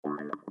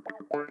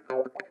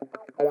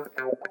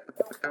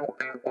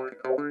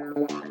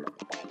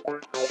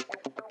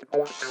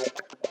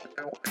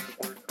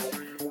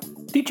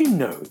Did you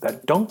know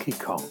that Donkey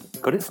Kong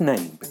got its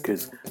name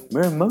because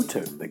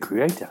Miyamoto, the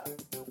creator,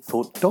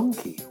 thought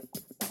donkey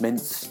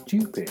meant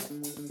stupid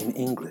in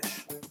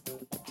English?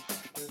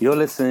 You're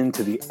listening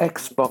to the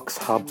Xbox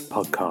Hub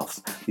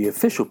podcast, the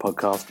official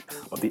podcast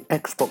of the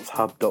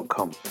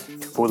XboxHub.com.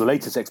 For the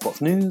latest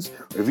Xbox news,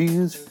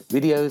 reviews,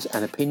 videos,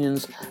 and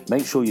opinions,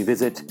 make sure you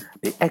visit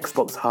the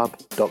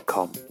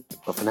XboxHub.com.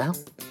 But for now,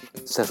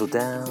 settle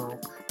down,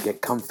 get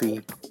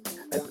comfy,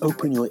 and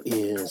open your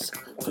ears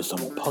for some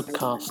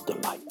podcast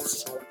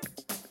delights.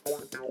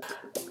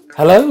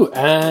 Hello,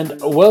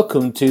 and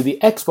welcome to the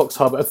Xbox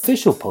Hub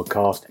official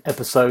podcast,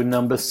 episode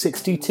number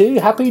 62.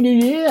 Happy New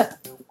Year!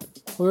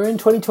 We're in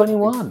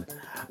 2021.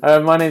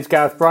 My name's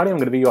Gareth Briley. I'm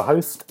going to be your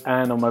host,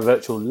 and on my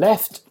virtual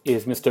left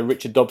is Mr.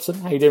 Richard Dobson.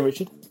 How you doing,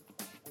 Richard?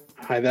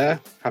 Hi there.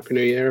 Happy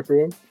New Year,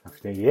 everyone.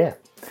 Happy New Year.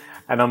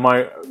 And on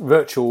my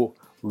virtual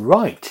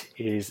right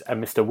is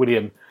Mr.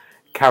 William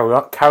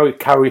Caruana.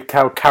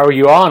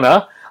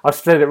 I've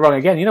said it wrong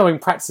again. You know, I've been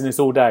practicing this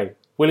all day.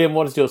 William,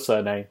 what is your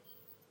surname?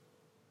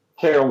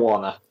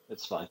 Caruana.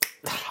 It's fine.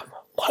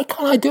 Why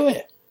can't I do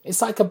it?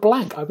 It's like a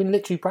blank. I've been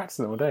literally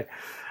practicing all day.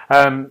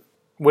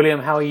 William,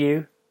 how are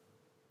you?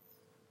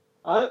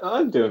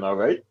 I'm doing all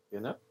right,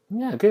 you know.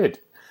 Yeah, good.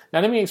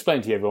 Now, let me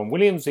explain to you, everyone.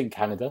 William's in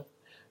Canada.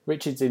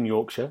 Richard's in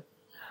Yorkshire.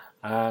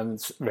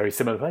 Very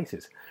similar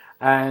places.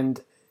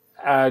 And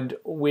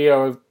we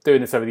are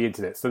doing this over the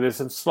internet. So there's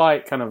some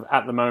slight kind of,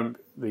 at the moment,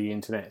 the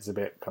internet is a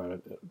bit kind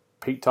of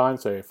peak time.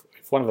 So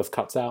if one of us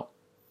cuts out,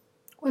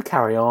 we'll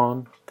carry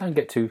on. Don't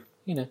get too,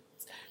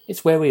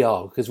 it's where we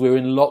are because we're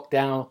in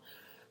lockdown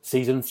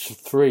season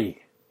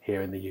 3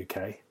 here in the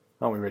UK.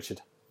 Aren't we,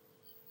 Richard?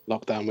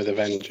 Lockdown with a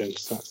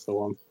vengeance. That's the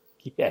one.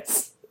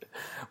 Yes.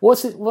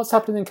 What's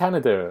happening in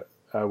Canada,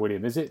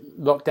 William? Is it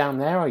lockdown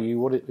there? Are you?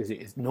 What is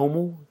it? Is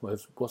normal?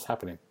 What's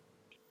happening?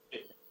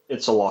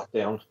 It's a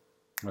lockdown.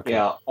 Okay.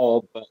 Yeah,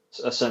 all but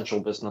essential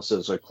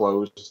businesses are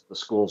closed. The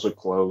schools are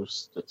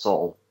closed. It's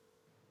all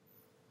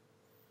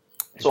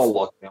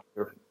lockdown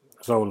here.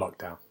 It's all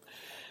lockdown.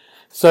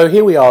 So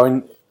here we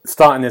are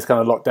starting this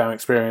kind of lockdown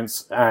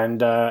experience,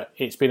 and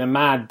it's been a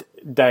mad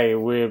day.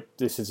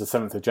 This is the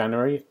 7th of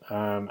January,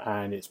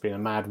 and it's been a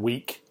mad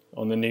week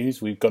on the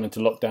news. We've gone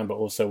into lockdown, but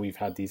also we've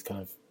had these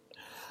kind of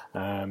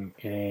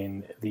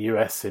in the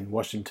US, in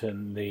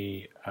Washington,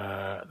 the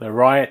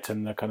riot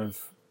and the kind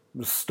of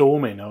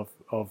storming of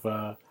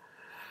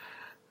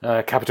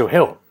Capitol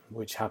Hill,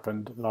 which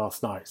happened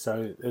last night.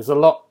 So there's a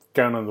lot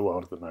going on in the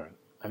world at the moment,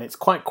 and it's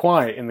quite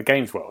quiet in the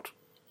games world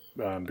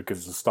because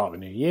it's the start of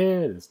the new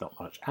year. There's not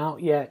much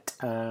out yet,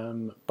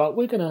 but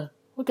we're gonna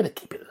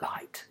keep it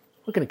light.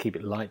 We're gonna keep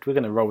it light. We're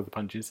gonna roll with the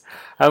punches.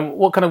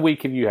 What kind of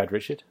week have you had,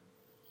 Richard?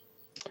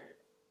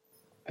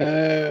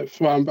 Well,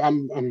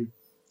 I'm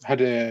had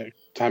a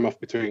time off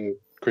between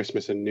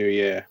Christmas and New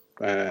Year.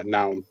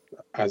 Now,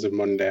 as of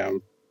Monday,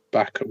 I'm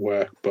back at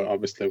work, but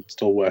obviously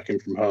still working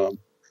from home.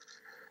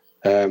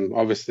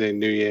 Obviously,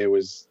 New Year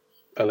was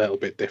a little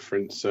bit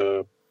different.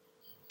 So,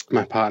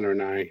 my partner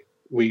and I,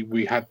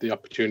 we had the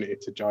opportunity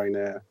to join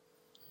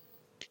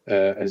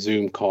a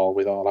Zoom call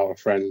with all our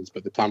friends,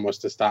 but the plan was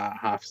to start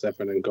at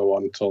 7:30 and go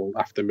on till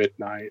after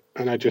midnight.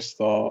 And I just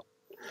thought,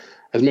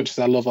 as much as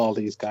I love all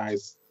these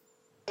guys,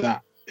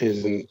 that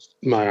isn't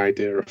my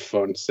idea of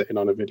fun, sitting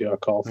on a video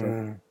call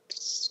for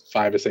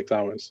 5 or 6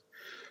 hours.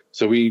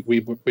 So we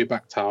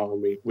backed out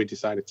and we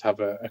decided to have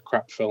a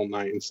crap film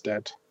night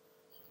instead.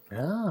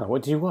 Ah,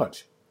 what did you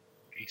watch?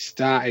 We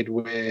started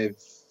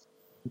with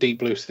Deep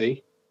Blue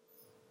Sea.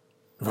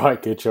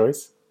 Right, good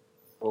choice.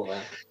 Oh,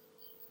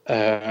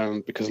 yeah.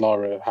 Because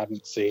Laura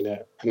hadn't seen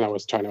it, and I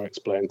was trying to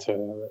explain to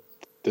her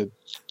that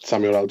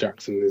Samuel L.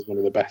 Jackson is one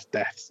of the best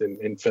deaths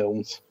in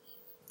films.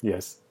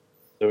 Yes.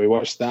 So we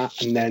watched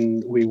that, and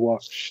then we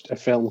watched a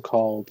film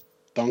called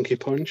Donkey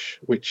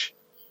Punch, which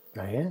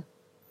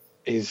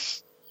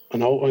is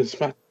it's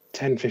about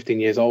 10, 15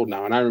 years old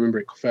now, and I remember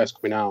it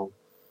first coming out,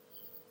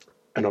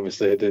 and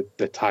obviously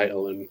the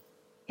title and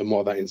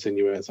what that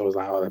insinuates, I was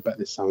like, I bet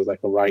this sounds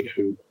like a right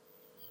hoot.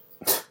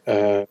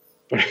 But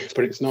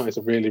it's not. It's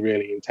a really,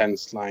 really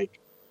intense, like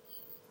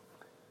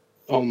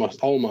almost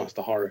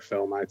a horror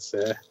film, I'd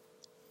say.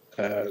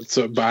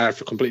 But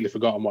I've completely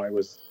forgotten what it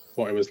was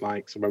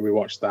like. So when we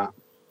watched that,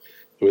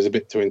 it was a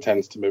bit too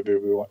intense to maybe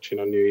be watching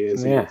on New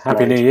Year's. Yeah,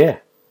 Happy New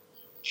Year.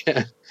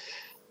 Yeah.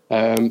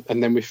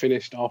 And then we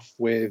finished off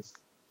with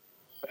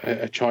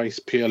a choice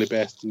purely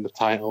based on the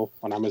title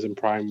on Amazon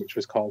Prime, which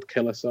was called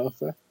Killer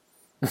Sofa.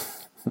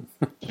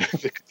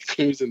 The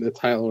clues in the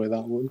title with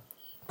that one.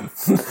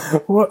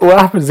 What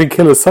happens in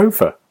Killer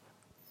Sofa?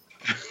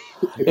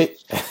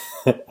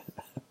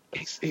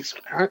 It's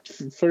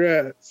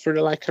for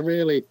like a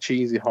really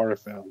cheesy horror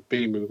film,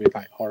 B-movie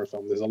like horror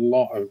film. There's a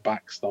lot of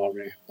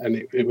backstory, and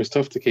it was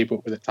tough to keep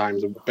up with at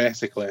times. And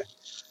basically,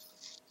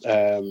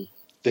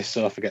 this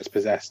sofa gets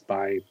possessed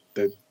by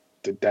the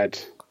dead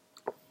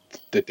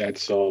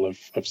soul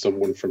of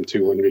someone from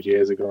 200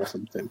 years ago or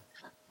something.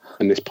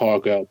 And this poor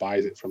girl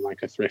buys it from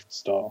like a thrift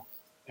store,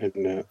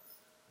 and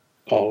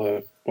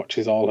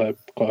watches all her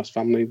close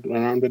family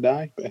around her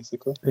die,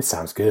 basically. This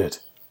sounds good.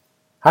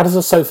 How does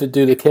a sofa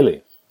do the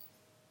killing?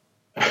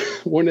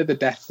 One of the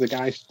deaths, the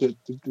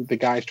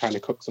guy's trying to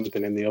cook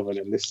something in the oven,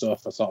 and this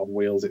sofa sort of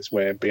wheels its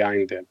way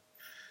behind him,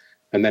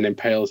 and then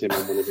impales him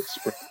on one of its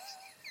springs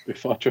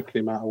before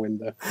chucking him out a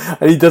window.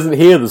 And he doesn't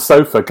hear the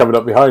sofa coming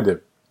up behind him.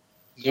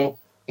 No.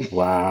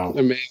 Wow.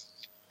 Amazing.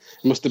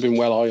 It must have been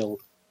well oiled.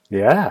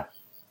 Yeah.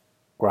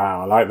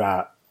 Wow, I like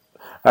that.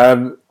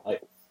 I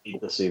need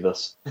to see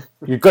this.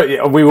 We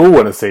all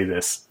want to see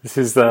this. This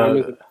is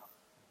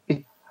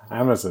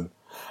Amazon.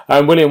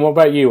 William, what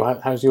about you?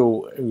 How's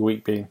your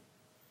week been?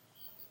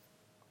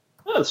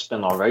 It's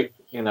been all right.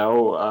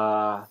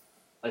 I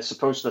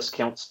suppose this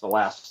counts the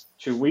last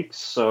 2 weeks.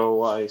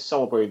 So I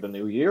celebrated the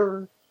new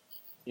year.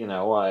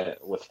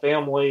 With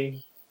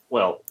family.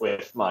 Well,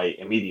 with my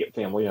immediate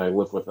family, I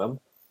live with them,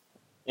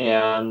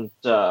 and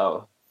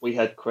we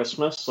had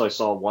Christmas. I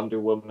saw Wonder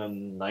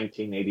Woman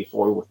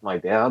 1984 with my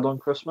dad on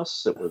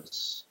Christmas. It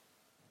was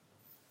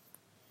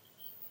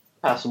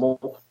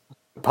passable.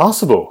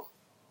 Passable.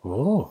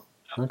 Oh,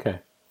 okay.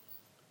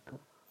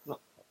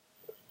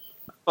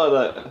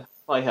 But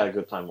I had a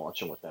good time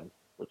watching with them,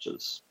 which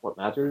is what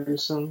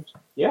matters. And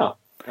yeah,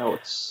 no,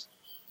 it's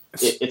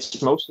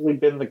mostly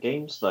been the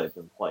games that I've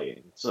been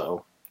playing.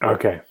 So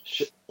okay,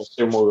 we'll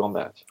do more on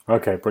that.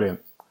 Okay,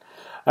 brilliant.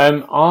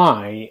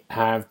 I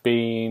have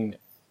been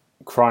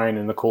crying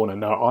in the corner.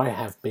 No, I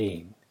have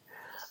been.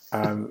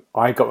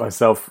 I got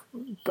myself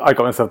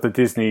the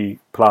Disney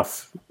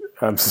Plus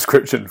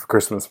subscription for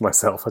Christmas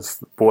myself. I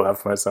just bought that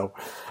for myself,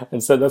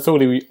 and so that's all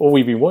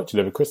we've been watching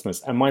over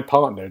Christmas. And my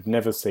partner had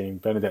never seen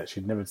Bernadette.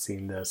 She'd never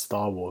seen the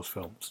Star Wars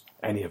films,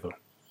 any of them.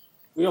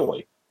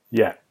 Really?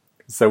 Yeah.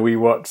 So we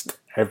watched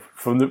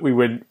we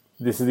went.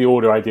 This is the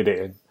order I did it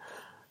in,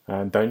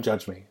 and don't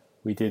judge me.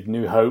 We did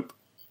New Hope,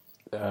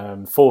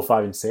 4,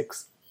 5, and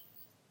 6.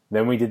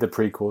 Then we did the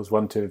prequels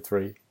 1, 2, and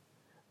 3.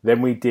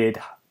 Then we did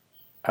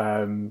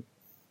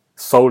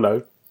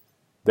Solo,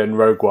 then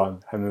Rogue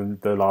One, and then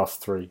the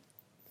last 3.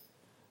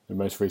 The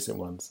most recent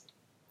ones.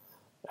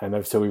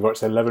 And so we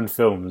watched 11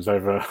 films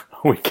over a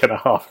week and a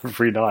half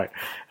every night.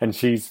 And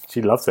she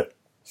loves it.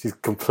 She's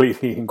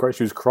completely engrossed.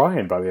 She was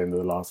crying by the end of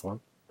the last one.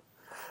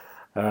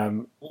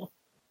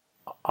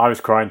 I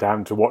was crying to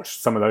having to watch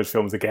some of those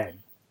films again.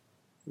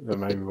 That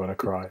made me want to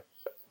cry.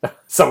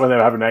 Some of them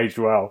haven't aged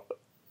well.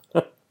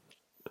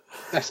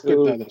 That's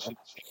good though,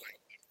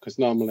 because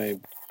normally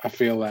I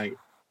feel like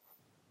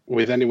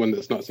with anyone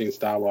that's not seen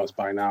Star Wars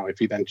by now,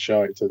 if you then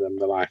show it to them,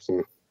 they're like,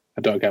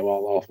 I don't get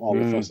what all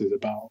the fuss is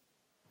about.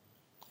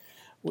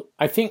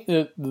 I think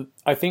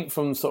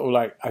from sort of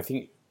like, I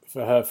think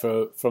for her,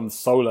 from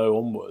Solo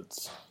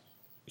onwards,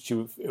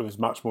 it was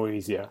much more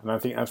easier, and I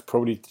think that's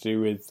probably to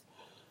do with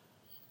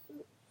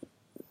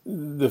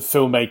the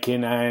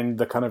filmmaking and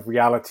the kind of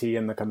reality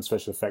and the kind of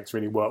special effects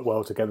really work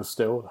well together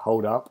still,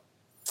 hold up.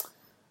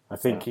 I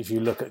think if you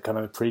look at kind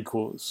of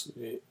prequels,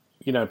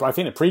 but I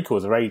think the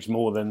prequels are aged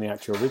more than the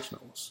actual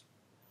originals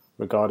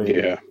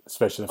regarding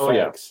special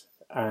effects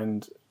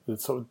and the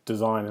sort of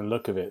design and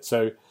look of it.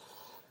 So,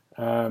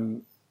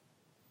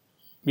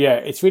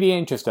 it's really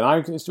interesting.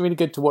 It's really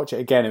good to watch it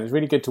again. It was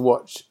really good to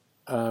watch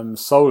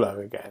Solo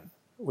again,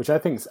 which I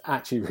think is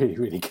actually really,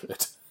 really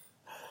good.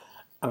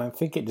 And I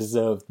think it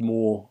deserved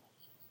more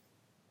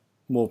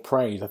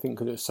praise, I think,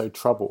 because it was so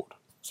troubled.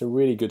 It's a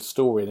really good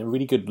story and a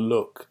really good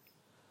look.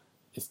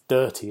 It's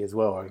dirty as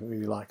well. I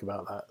really like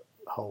about that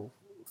whole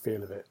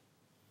feel of it.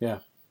 Yeah.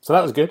 So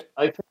that was good.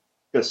 I think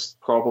this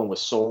problem with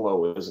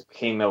Solo is it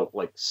came out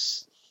like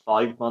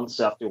 5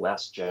 months after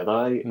Last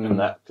Jedi, and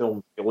that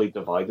film really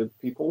divided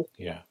people.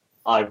 Yeah.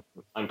 I'm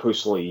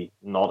personally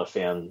not a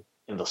fan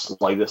in the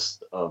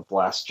slightest of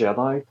Last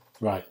Jedi.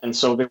 Right. And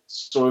so there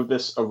was sort of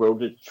this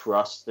eroded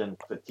trust and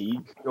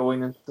fatigue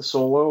going into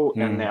Solo,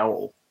 and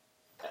now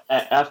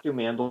after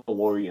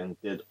Mandalorian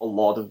did a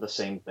lot of the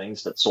same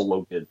things that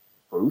Solo did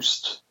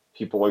first,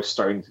 people are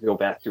starting to go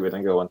back to it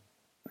and going,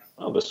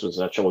 oh, this was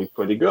actually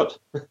pretty good.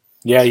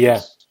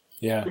 Yeah.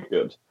 Pretty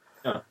good.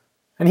 Yeah.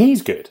 And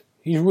he's good.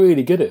 He's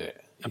really good at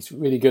it. He's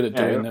really good at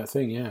doing that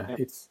thing,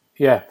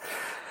 yeah.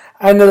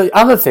 And the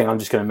other thing I'm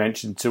just going to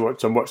mention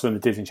I'm watching on the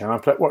Disney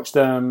Channel, I watched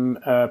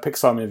a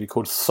Pixar movie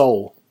called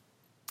Soul,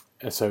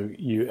 Soul.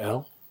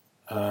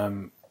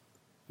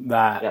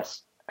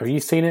 Yes. Have you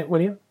seen it,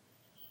 William?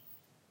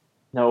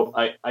 No,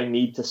 I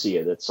need to see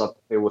it. It's up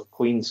there with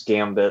Queen's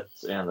Gambit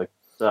and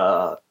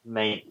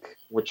Mank,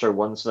 which are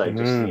ones that I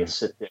just need to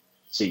sit there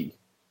and see,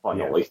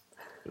 finally.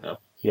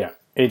 Yeah,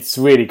 it's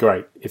really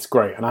great. It's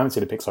great. And I haven't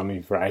seen a Pixar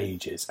movie for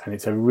ages. And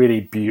it's a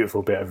really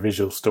beautiful bit of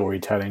visual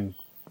storytelling.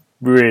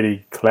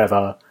 Really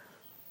clever,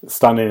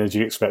 stunning as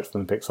you expect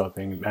from the Pixar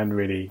thing, and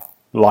really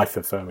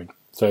life-affirming.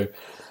 So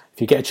if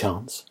you get a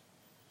chance,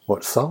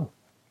 watch Soul.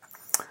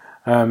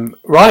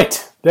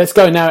 Right, let's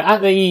go now.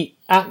 At the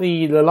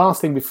last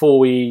thing before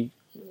we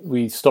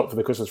stopped for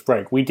the Christmas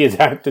break, we did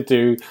have to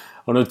do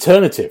an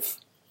alternative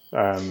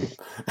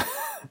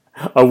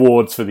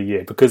awards for the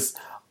year, because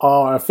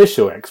our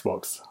official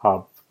Xbox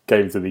Hub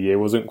games of the year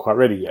wasn't quite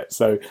ready yet.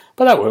 So,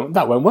 but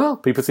that went well.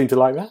 People seem to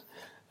like that.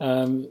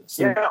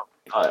 Yeah,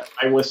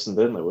 I listened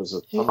in. It was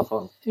a ton of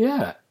fun.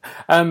 Yeah.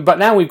 But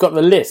now we've got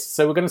the list.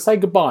 So we're going to say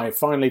goodbye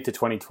finally to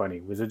 2020.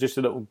 It was just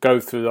a little go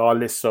through our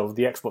list of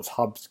the Xbox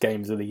Hub's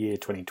games of the year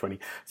 2020.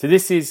 So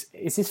is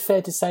this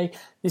fair to say?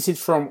 This is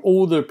from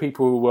all the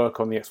people who work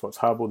on the Xbox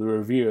Hub, or the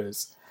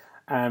reviewers.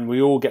 And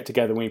we all get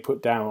together and we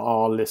put down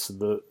our list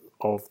of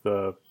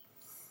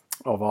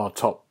our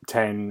top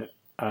 10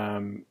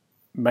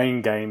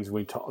 main games,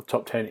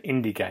 top 10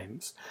 indie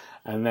games.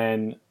 And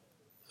then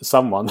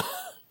someone...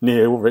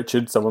 Neil,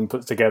 Richard, someone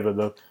puts together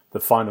the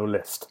final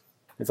list.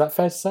 Is that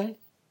fair to say?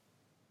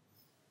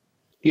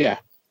 Yeah.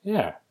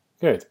 Yeah,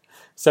 good.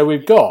 So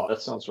we've got...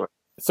 That sounds right.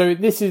 So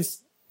this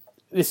is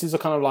a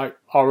kind of like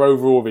our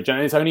overall vision.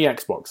 And it's only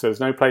Xbox. So there's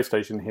no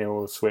PlayStation here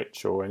or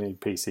Switch or any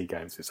PC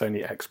games. It's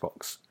only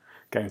Xbox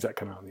games that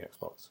come out on the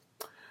Xbox.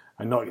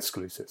 And not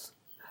exclusives.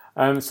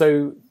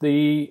 So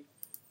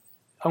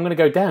I'm going to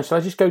go down. Shall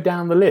I just go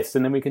down the list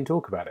and then we can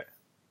talk about it?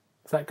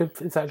 Is that good?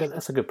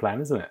 That's a good plan,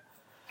 isn't it?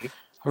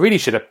 I really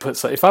should have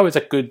put if I was a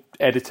good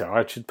editor,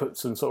 I should put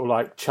some sort of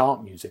like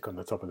chart music on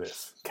the top of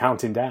this,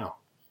 counting down.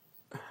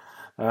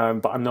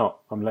 But I'm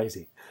not. I'm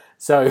lazy.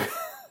 So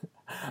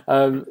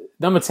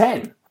number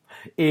 10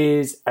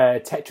 is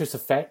Tetris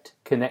Effect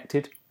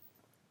Connected.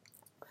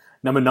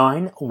 Number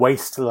 9,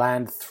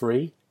 Wasteland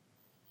 3.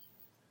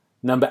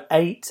 Number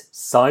 8,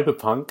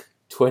 Cyberpunk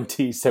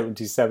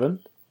 2077.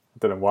 I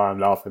don't know why I'm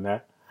laughing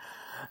there.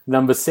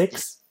 Number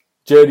 6,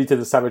 Journey to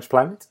the Savage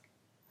Planet.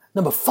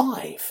 Number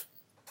 5,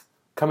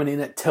 coming in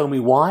at Tell Me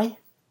Why.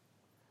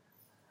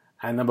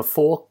 And number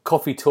 4,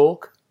 Coffee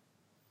Talk.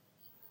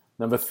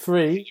 Number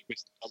 3... You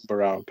missed the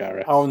number out,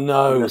 Gareth. Oh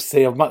no,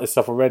 see, I've mucked this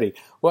up already.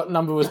 What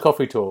number was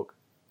Coffee Talk?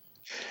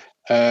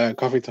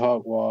 Coffee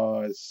Talk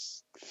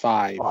was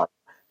 5.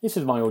 This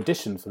is my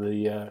audition for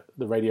the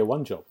Radio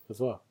 1 job as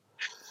well.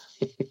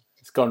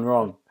 It's gone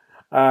wrong.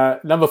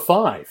 Number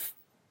 5,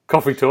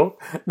 Coffee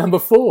Talk. Number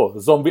 4,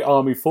 Zombie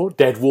Army 4,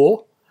 Dead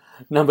War.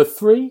 Number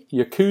 3,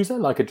 Yakuza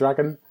Like a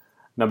Dragon.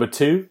 Number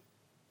 2,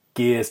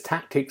 Gears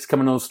Tactics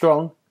coming on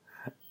strong.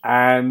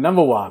 And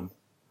number 1,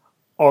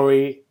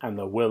 Ori and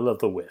the Will of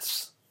the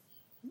Wisps.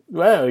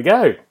 Well, there we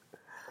go.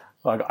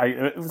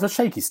 It was a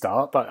shaky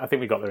start, but I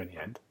think we got there in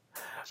the end.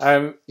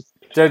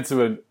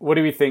 Gentlemen, what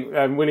do we think?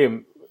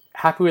 William,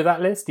 happy with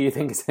that list? Do you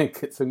think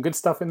it's some good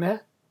stuff in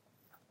there?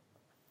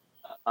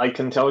 I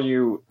can tell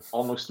you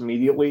almost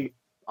immediately,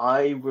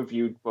 I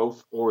reviewed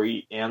both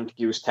Ori and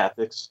Gears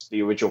Tactics,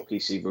 the original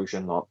PC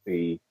version, not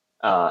the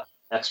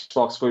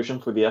Xbox version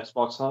for the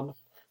Xbox Hub.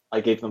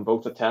 I gave them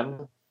both a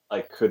 10.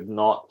 I could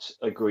not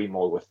agree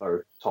more with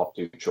our top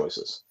 2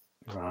 choices.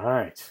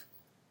 Right.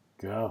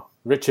 Go.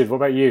 Richard, what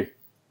about you?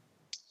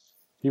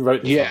 You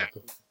wrote this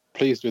one.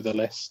 Pleased with the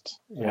list.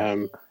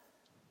 Yeah.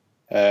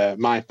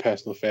 My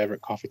personal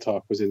favourite, Coffee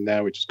Talk, was in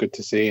there, which is good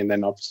to see. And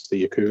then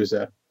obviously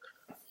Yakuza.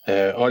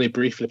 Only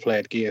briefly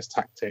played Gears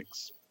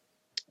Tactics,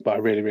 but I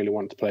really, really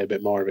wanted to play a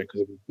bit more of it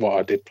because of what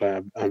I did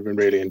play, I've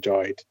really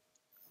enjoyed.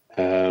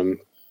 But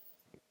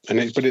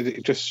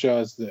it just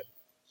shows that,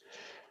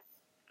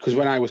 because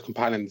when I was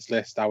compiling this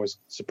list, I was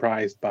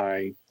surprised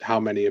by how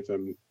many of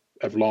them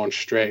have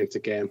launched straight into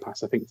Game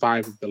Pass. I think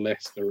 5 of the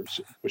list were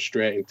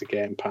straight into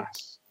Game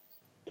Pass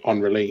on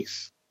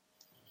release.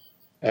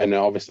 And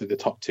obviously the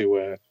top 2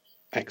 were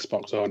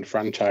Xbox-owned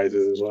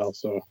franchises as well.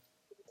 So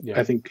yeah.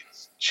 I think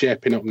it's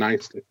shaping up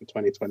nicely for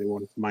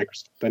 2021 for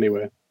Microsoft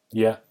anyway.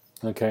 Yeah,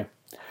 okay.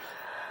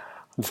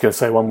 I'm just going to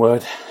say one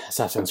word.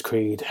 Assassin's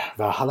Creed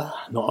Valhalla,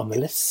 not on the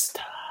list.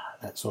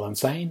 That's all I'm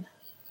saying.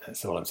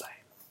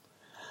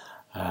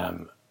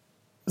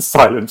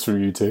 Silence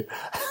from you two.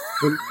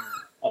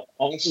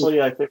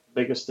 Honestly, I think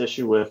the biggest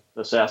issue with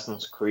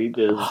Assassin's Creed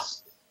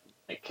is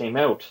it came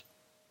out.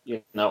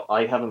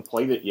 I haven't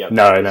played it yet.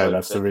 No,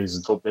 that's the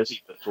reason. So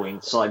busy between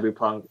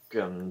Cyberpunk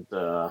and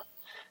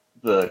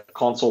the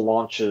console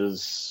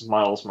launches,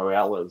 Miles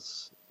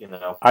Morales.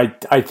 I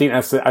think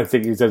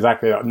it's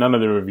exactly that. None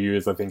of the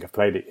reviewers I think have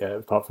played it yet,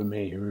 apart from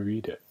me who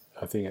reviewed it.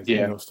 I think it's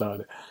not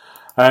started.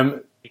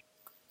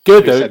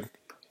 Good though.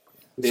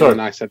 Sorry,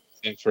 and I said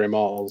the same for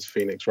Immortals,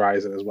 Phoenix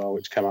Rising as well,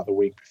 which came out the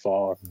week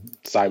before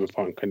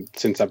Cyberpunk, and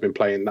since I've been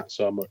playing that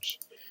so much,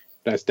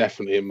 that's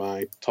definitely in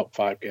my top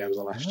 5 games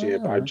of last year.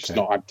 But I've just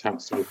not had a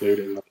chance to include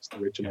it in the list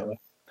originally.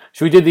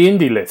 Should we do the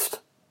indie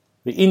list?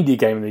 The indie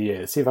game of the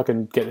year. See if I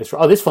can get this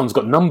right. Oh, this one's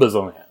got numbers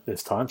on it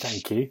this time.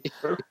 Thank you.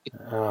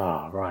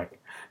 Right.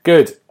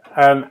 Good.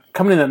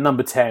 Coming in at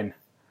number 10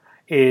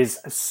 is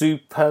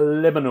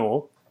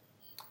Superliminal.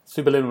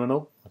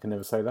 I can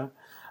never say that.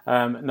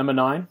 Number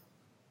 9,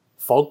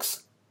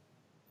 Fogs,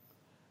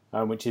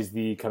 which is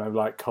the kind of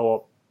like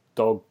co-op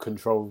dog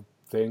control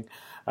thing.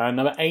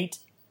 Number 8,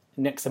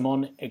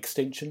 Nexamon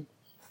Extinction.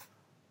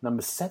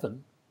 Number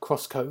 7,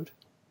 Crosscode.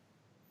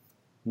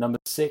 Number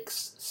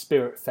 6,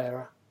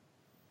 Spiritfarer.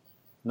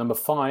 Number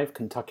 5,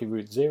 Kentucky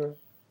Route Zero.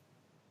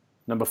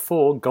 Number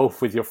 4,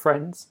 Golf with Your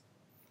Friends.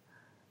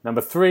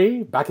 Number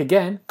 3, back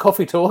again,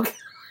 Coffee Talk.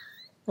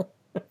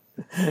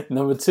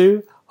 Number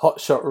 2,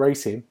 Hot Shot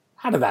Racing.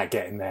 How did that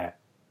get in there?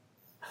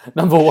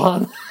 Number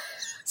 1,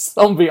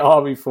 Zombie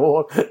Army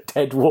 4,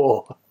 Dead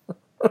War.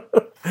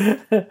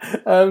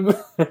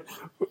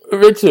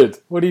 Richard,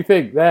 what do you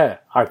think there?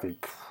 I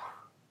think,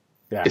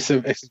 yeah, It's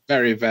a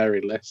very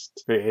varied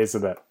list. it is,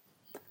 isn't it?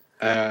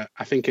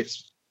 I think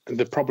it's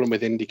the problem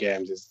with indie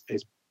games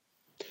is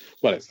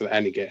well, it's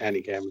any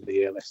game of the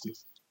year list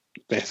is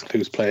basically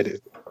who's played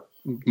it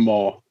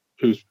more,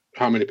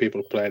 how many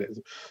people have played it.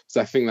 So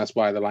I think that's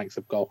why the likes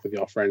of Golf with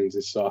Your Friends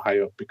is so high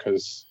up,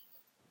 because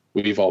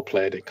we've all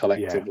played it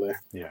collectively.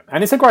 Yeah,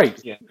 and it's a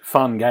great,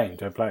 fun game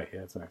to play.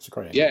 Yeah, it's a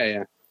great.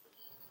 Yeah.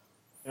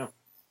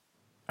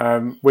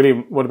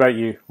 William, what about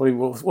you?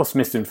 What's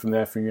missing from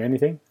there for you?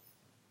 Anything?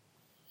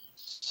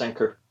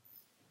 Sinker.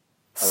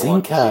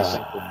 Sinker.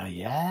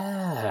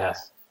 Yeah.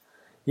 Yes.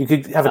 You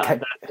could have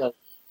a.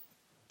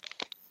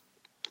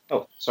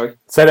 Oh, sorry.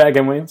 Say that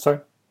again, William. Sorry.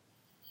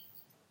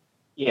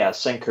 Yeah,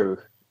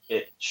 Sinker.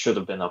 It should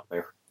have been up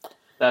there.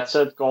 That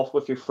said, Golf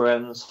with Your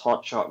Friends,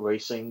 Hot Shot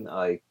Racing,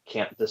 I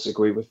can't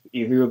disagree with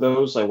either of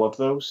those. I love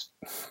those.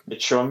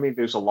 It's showing me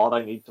there's a lot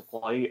I need to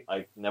play.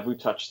 I've never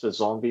touched the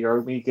Zombie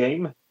Army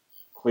game.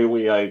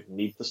 Clearly, I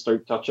need to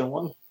start touching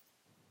one.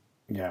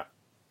 Yeah.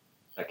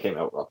 That came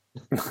out wrong.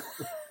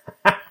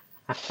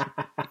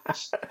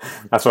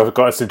 That's what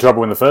got us in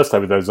trouble in the first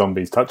time with those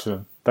zombies. Touching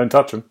them. Don't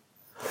touch them.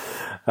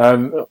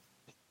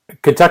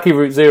 Kentucky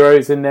Route Zero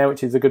is in there,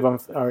 which is a good one.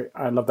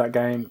 I love that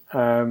game.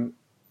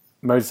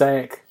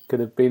 Mosaic could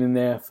have been in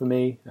there for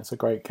me. That's a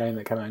great game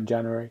that came out in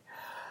January.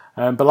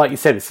 But like you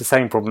said, it's the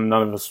same problem.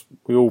 None of us,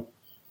 we all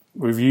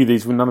review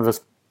these, none of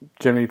us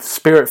generally.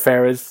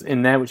 Spiritfarers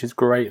in there, which is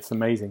great. It's an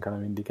amazing kind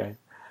of indie game.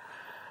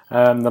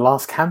 The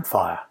Last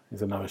Campfire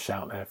is another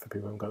shout there for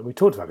people who haven't got it. We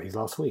talked about these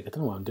last week. I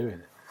don't know why I'm doing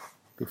it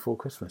before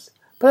Christmas.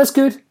 But that's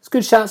good. It's a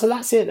good shout. So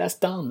that's it. That's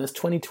done. That's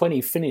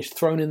 2020 finished,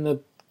 thrown in the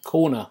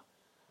corner.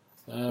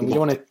 We don't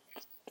want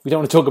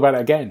to talk about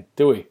it again,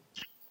 do we?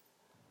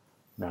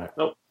 No.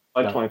 Nope.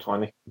 By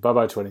 2020.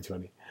 Bye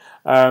 2020.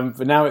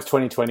 But now it's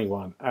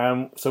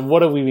 2021. So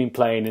what have we been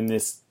playing in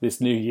this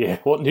new year?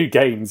 What new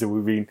games have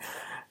we been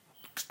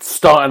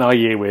starting our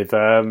year with?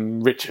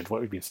 Richard,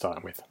 what have we been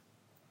starting with?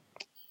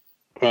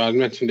 Well, I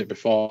mentioned it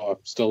before. I'm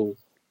still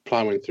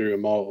ploughing through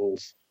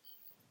Immortals.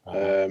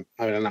 Having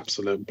an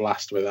absolute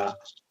blast with that.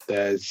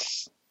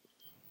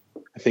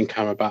 I think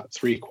I'm about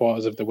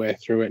 3/4 of the way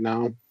through it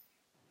now.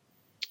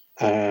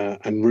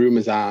 And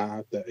rumours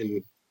are that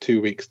in 2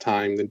 weeks'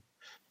 time,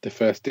 the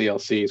first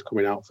DLC is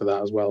coming out for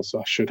that as well. So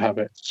I should have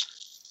it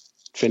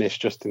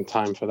finished just in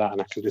time for that,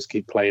 and I can just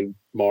keep playing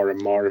more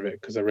and more of it,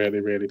 because I really,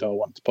 really don't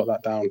want to put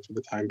that down for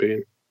the time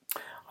being.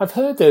 I've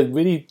heard they're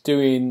really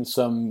doing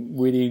some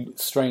really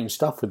strange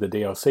stuff with the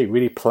DLC,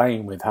 really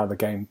playing with how the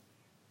game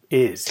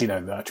is,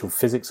 the actual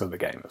physics of the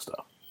game and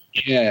stuff.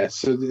 Yeah,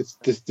 so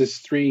there's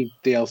 3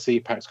 DLC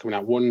packs coming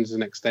out. One's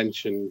an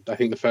extension. I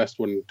think the first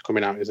one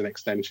coming out is an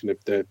extension of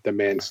the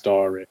main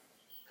story.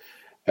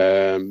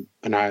 And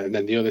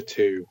then the other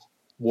 2,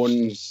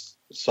 one's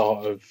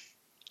sort of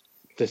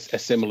a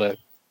similar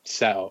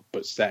setup,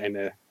 but set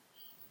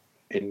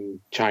in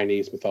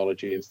Chinese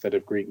mythology instead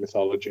of Greek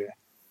mythology,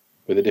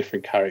 with a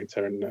different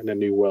character and a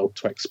new world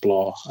to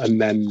explore.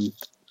 And then the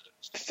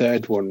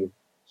third one,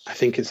 I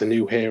think it's a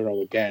new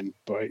hero again,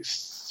 but it's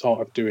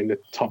sort of doing the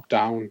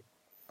top-down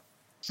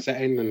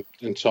setting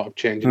and sort of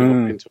changing it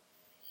up into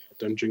a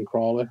dungeon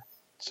crawler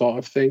sort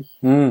of thing.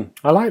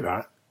 I like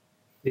that.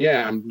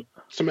 Yeah,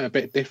 something a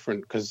bit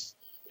different, because,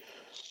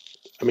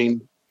 I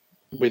mean,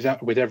 with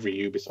every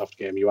Ubisoft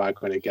game, you are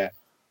going to get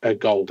a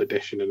gold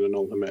edition and an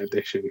ultimate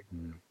edition.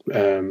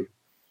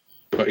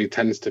 But it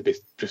tends to be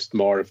just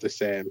more of the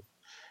same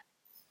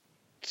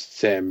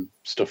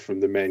stuff from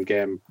the main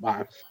game.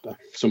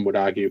 Some would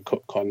argue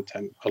cut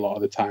content a lot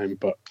of the time,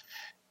 but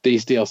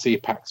these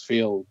DLC packs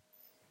feel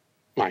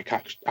like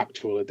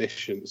actual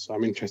editions, so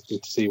I'm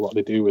interested to see what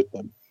they do with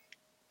them.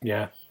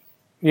 Yeah,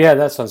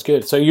 that sounds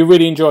good. So you're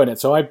really enjoying it.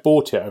 So I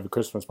bought it over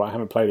Christmas, but I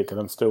haven't played it because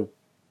I'm still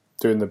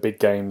doing the big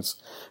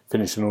games,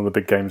 finishing all the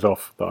big games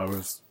off that I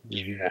was.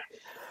 Yeah,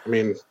 I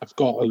mean, I've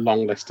got a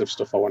long list of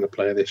stuff I want to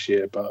play this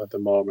year, but at the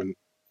moment,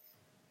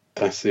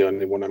 that's the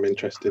only one I'm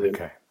interested in.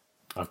 Okay.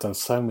 I've done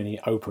so many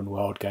open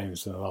world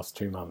games in the last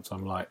 2 months.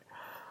 I'm like,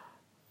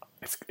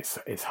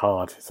 it's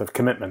hard. It's a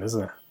commitment,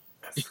 isn't it?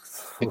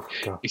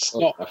 It's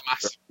not a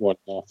massive one,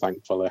 though,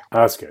 thankfully.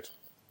 That's good.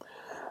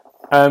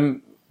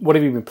 What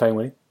have you been playing,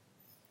 Willie?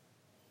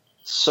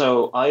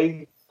 So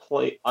I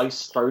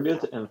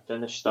started and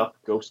finished up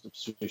Ghost of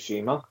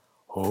Tsushima.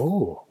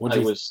 Oh,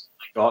 I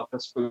got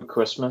this for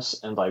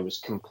Christmas, and I was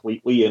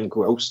completely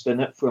engrossed in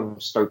it from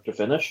start to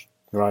finish.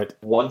 Right.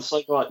 Once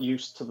I got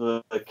used to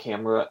the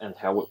camera and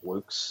how it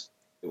works,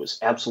 it was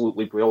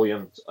absolutely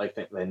brilliant. I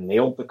think they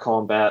nailed the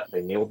combat,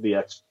 they nailed the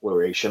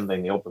exploration, they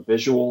nailed the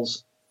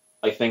visuals.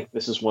 I think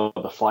this is one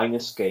of the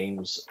finest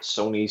games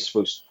Sony's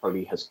first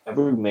party has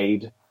ever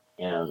made,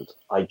 and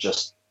I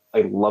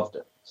loved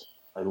it.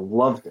 I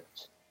loved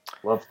it.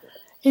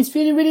 It's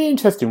been a really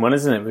interesting one,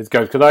 isn't it, with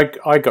Ghost? Because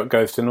I got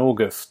Ghost in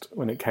August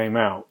when it came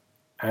out,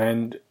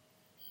 and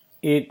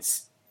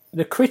it's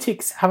the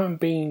critics haven't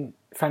been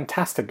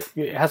fantastic.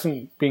 It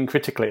hasn't been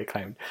critically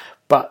acclaimed,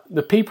 but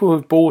the people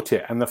who've bought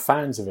it and the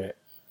fans of it,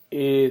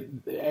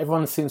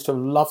 everyone seems to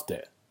have loved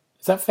it.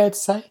 Is that fair to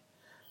say?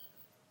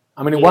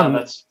 I mean,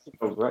 that's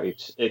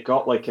right. It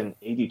got like an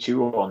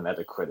 82 on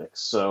Metacritic.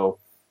 So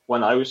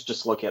when I was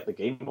just looking at the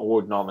Game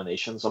Award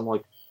nominations, I'm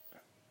like,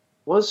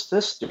 what's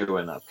this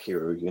doing up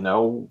here? You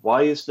know,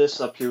 why is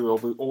this up here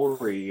over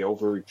Ori,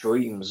 over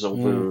Dreams,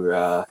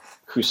 over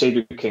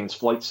Crusader Kings,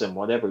 Flight Sim,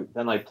 whatever?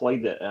 Then I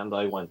played it and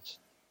I went,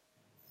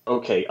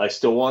 okay, I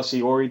still want to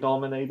see Ori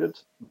nominated,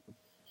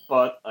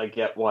 but I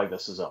get why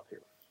this is up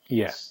here.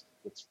 Yeah.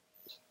 It's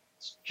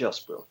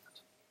just brilliant.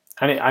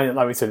 And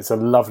like we said, it's a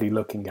lovely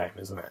looking game,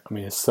 isn't it? I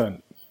mean, it's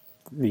certain,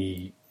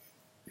 the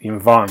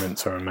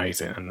environments are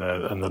amazing and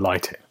the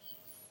lighting.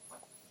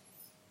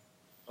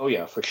 Oh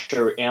yeah, for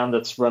sure. And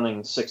it's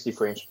running 60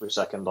 frames per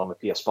second on the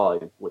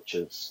PS5, which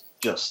is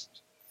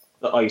just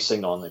the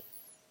icing on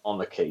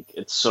the cake.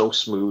 It's so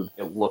smooth.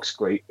 It looks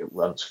great. It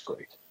runs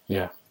great.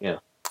 Yeah. Yeah.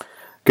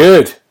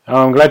 Good.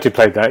 Oh, I'm glad you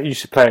played that. You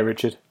should play it,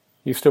 Richard.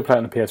 You still play it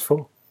on the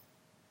PS4?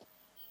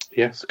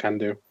 Yes, can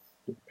do.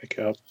 Pick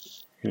it up.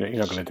 You're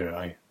not going to do it,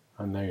 are you?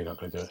 I know you're not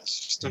going to do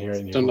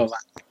it. Done that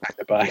back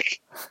to back.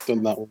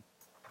 Done that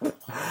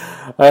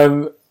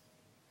one.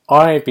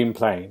 I've been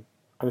playing.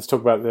 Let's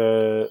talk about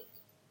the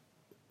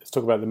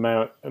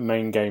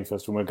main game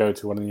first, and we'll go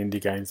to one of the indie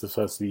games the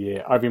first of the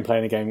year.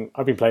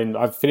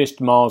 I've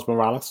finished Miles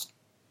Morales,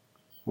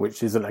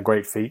 which isn't a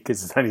great feat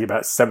because it's only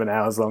about 7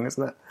 hours long,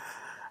 isn't it?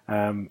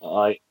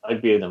 I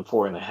beat it in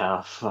 4.5.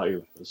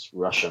 I was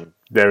rushing.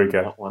 There we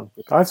go.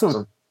 I've sort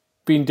of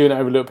been doing it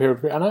over a little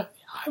period, and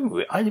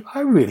I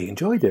really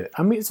enjoyed it.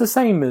 I mean, it's the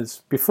same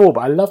as before,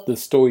 but I love the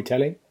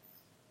storytelling.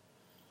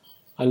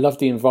 I love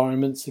the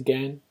environments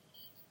again.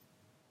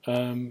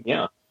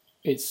 Yeah.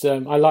 It's I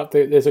like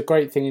there's a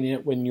great thing in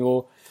it when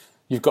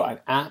you've got an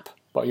app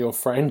by your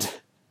friend,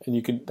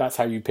 and that's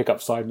how you pick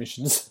up side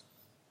missions.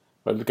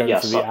 But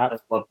going to the app.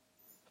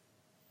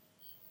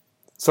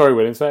 Sorry,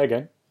 William, say it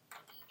again.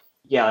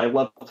 Yeah, I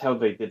loved how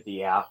they did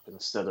the app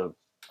instead of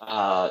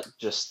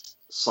just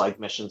side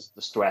missions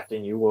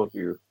distracting you while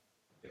you're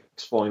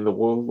exploring the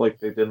world like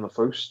they did in the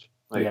first.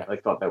 I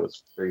thought that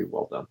was very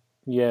well done.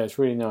 Yeah, it's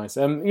really nice.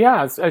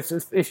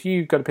 If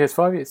you've got a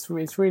PS5,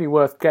 it's really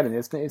worth getting.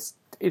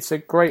 It's a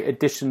great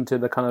addition to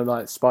the kind of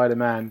like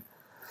Spider-Man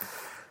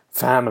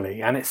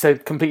family, and it's a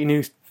completely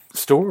new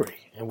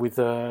story and with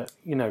a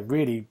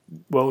really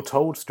well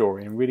told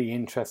story and really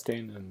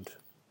interesting, and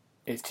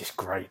it's just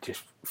great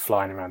just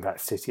flying around that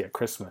city at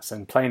Christmas,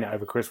 and playing it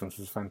over Christmas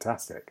was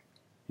fantastic.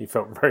 You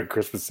felt very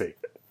Christmassy,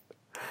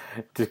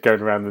 just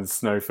going around in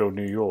snow-filled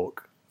New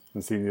York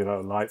and seeing the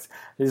little lights.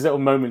 There's little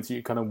moments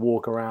you kind of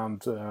walk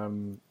around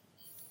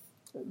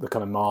the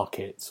kind of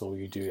markets, or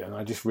you do, and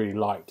I just really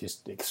like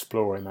just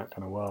exploring that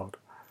kind of world.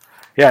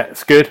 Yeah,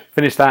 it's good.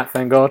 Finished that,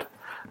 thank God.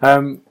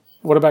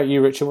 What about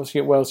you, Richard? What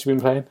else you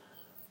been playing?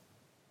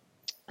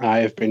 I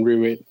have been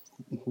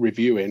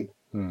reviewing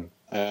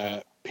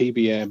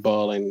PBA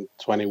Bowling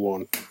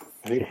 21.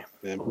 I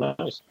think,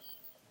 nice.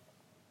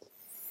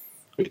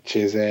 Which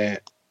is a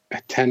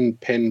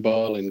 10-pin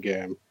bowling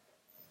game.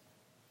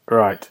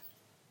 Right.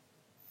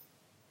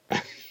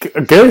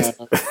 Good.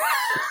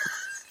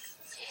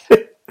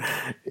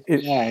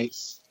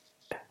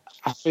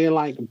 I feel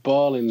like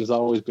bowling has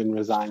always been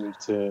resigned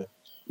to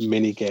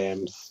mini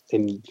games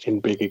in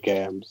bigger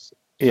games.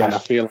 Yeah. And I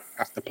feel like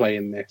after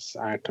playing this,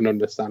 I can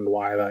understand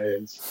why that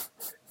is.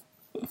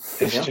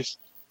 It's just,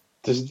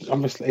 there's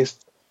obviously,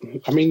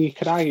 you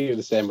could argue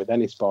the same with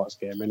any sports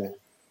game, innit?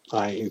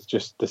 Like, it's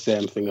just the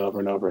same thing over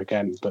and over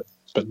again. But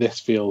this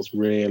feels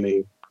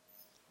really,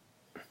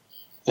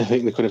 I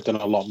think they could have done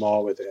a lot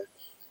more with it.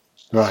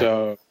 Right.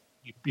 So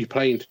you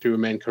play into a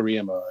main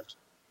career mode.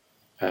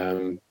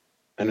 And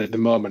at the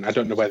moment, I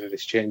don't know whether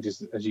this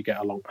changes as you get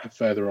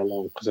further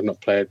along, because I've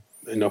not played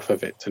enough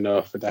of it to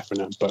know for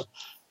definite. But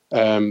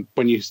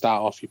when you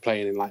start off, you're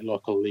playing in like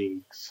local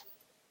leagues.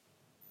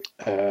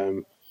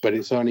 But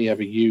it's only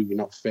ever you. You're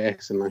not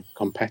facing like a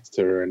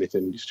competitor or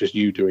anything. It's just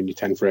you doing your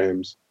 10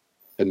 frames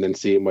and then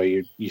seeing where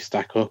you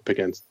stack up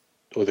against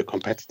other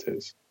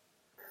competitors.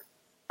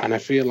 And I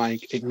feel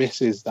like it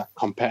misses that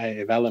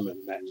competitive element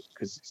then,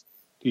 because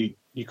you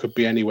could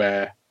be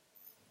anywhere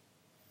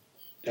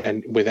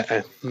and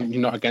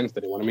you're not against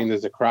anyone. I mean,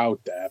 there's a crowd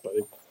there, but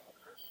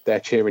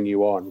they're cheering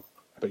you on,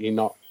 but you're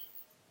not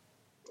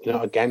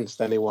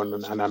against anyone,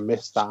 and I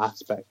miss that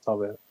aspect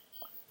of it.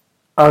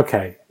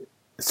 Okay,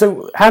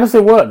 so how does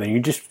it work then? You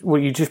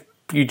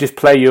just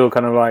play your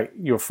kind of like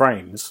your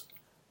frames.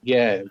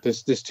 Yeah,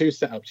 there's two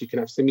setups. You can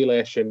have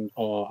simulation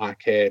or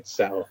arcade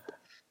setup.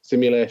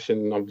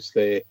 Simulation,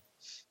 obviously,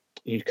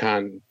 you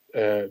can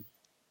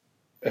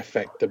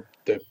affect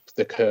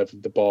the curve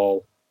of the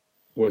ball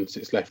once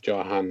it's left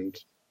your hand,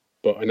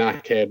 but in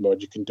arcade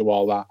mode you can do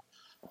all that.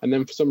 And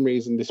then for some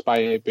reason,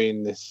 despite it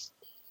being this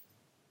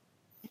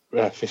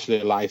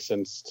officially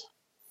licensed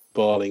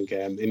bowling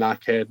game, in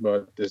arcade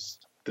mode there's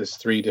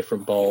 3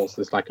 different balls.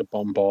 There's like a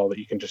bomb ball that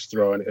you can just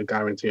throw and it'll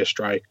guarantee a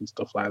strike and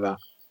stuff like that.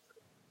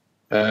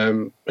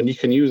 And you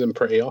can use them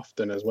pretty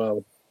often as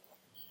well.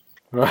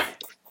 Right.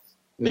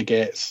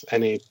 Negates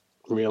any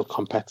real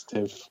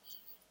competitive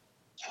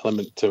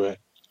element to it.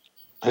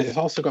 And it's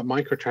also got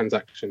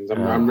microtransactions.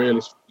 I'm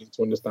really struggling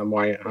to understand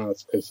why it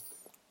has, because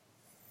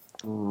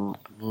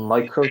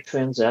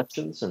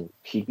microtransactions and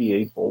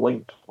PBA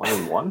Bowling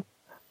 21.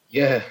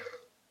 Yeah.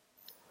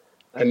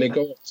 And they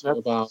go up to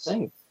about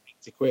insane.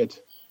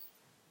 £80.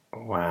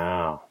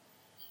 Wow.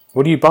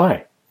 What do you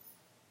buy?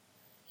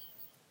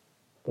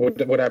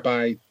 Would I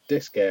buy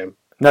this game?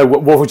 No,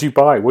 what would you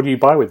buy? What do you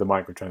buy with the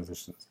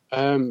microtransactions?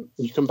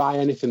 You can buy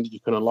anything that you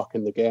can unlock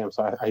in the game.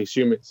 So I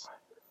assume it's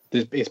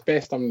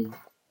based on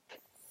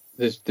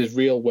there's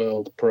real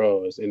world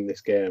pros in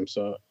this game.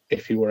 So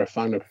if you were a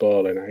fan of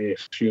bowling, I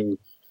assume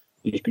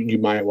you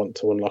might want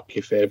to unlock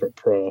your favorite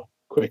pro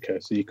quicker.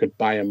 So you could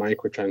buy a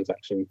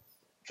microtransaction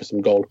for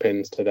some gold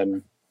pins to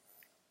then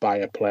buy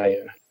a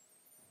player.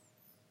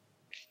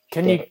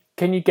 Can you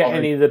get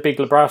any of the big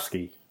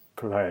Lebowski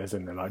players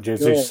in there, like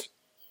Jesus? No.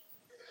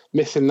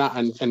 Missing that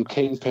and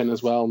Kingpin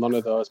as well. None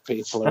of those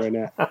people are in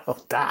it. Oh,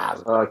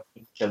 damn.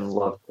 Kingpin,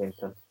 love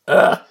Kingpin.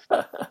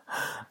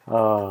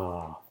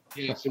 Oh.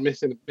 Yeah, so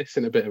missing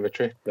a bit of a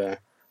trick there.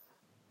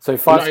 So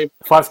 5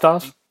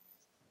 stars?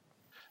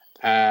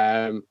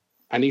 I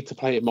need to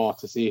play it more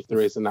to see if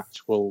there is an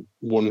actual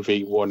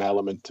 1v1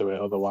 element to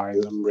it.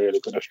 Otherwise, I'm really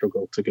going to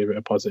struggle to give it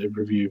a positive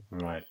review.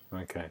 Right,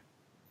 okay.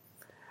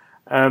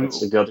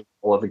 It's a good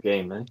all of a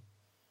game, eh?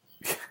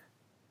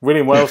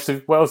 William, what else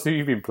have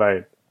you been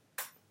playing?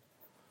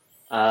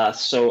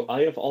 So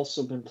I have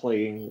also been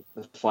playing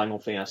the Final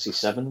Fantasy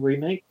VII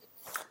Remake.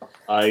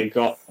 I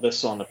got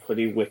this on a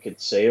pretty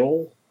wicked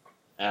sale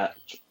at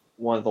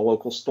one of the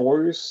local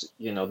stores.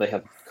 You know, they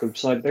have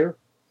curbside there.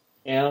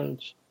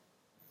 And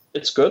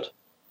it's good.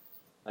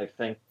 I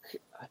think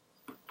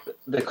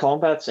the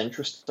combat's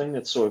interesting.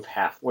 It's sort of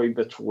halfway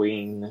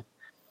between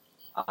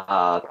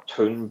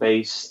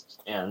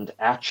turn-based and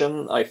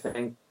action. I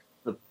think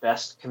the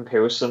best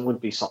comparison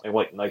would be something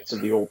like Knights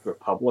of the Old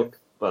Republic,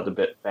 but a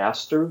bit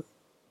faster.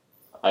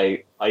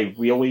 I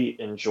really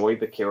enjoy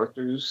the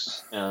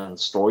characters and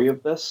story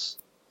of this.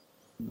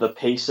 The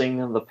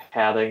pacing and the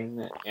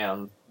padding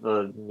and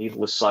the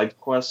needless side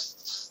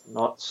quests,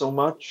 not so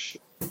much,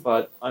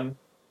 but I'm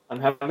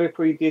having a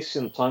pretty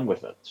decent time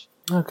with it.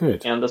 Oh,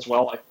 good. And as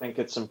well, I think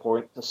it's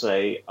important to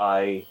say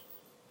I'm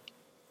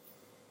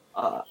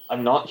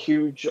not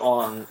huge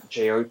on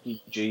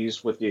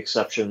JRPGs, with the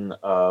exception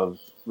of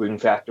Rune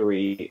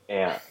Factory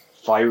and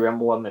Fire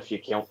Emblem, if you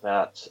count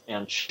that,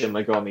 and Shin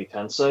Megami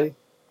Tensei.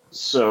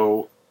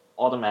 So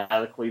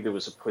automatically there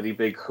was a pretty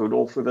big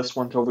hurdle for this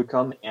one to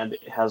overcome, and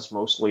it has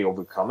mostly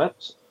overcome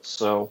it.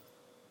 So,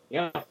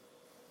 yeah.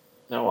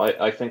 No,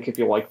 I think if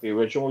you like the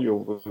original,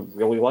 you'll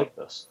really like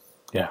this.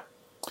 Yeah.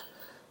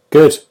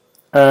 Good.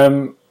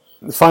 The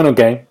final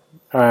game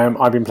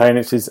I've been playing,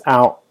 it is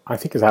out, I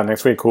think it's out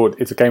next week,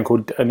 it's an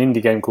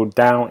indie game called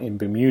Down in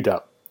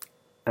Bermuda.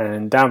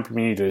 And Down in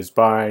Bermuda is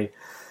by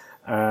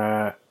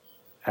a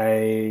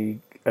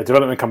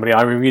development company.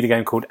 I reviewed a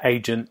game called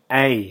Agent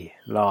A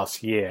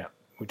last year,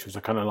 which was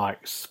a kind of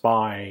like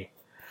spy,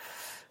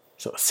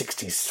 sort of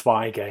 60s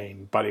spy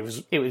game, but it was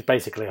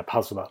basically a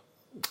puzzler.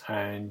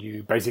 And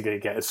you basically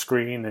get a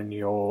screen and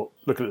you're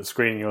looking at the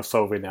screen and you're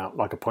solving out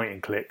like a point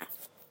and click,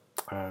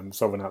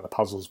 solving out the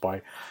puzzles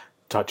by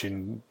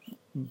touching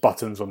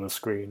buttons on the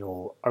screen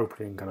or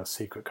opening kind of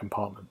secret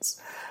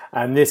compartments.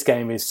 And this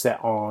game is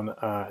set on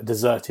a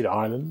deserted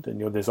island, and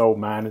you're this old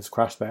man who's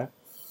crashed there,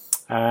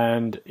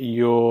 and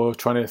you're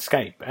trying to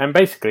escape. And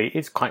basically,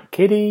 it's quite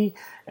kiddie.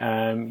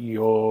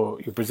 You're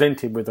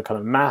presented with a kind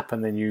of map,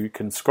 and then you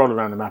can scroll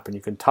around the map and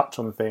you can touch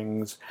on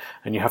things,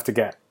 and you have to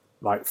get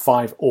like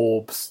 5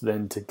 orbs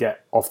then to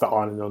get off the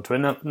island onto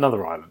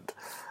another island.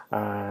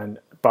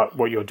 But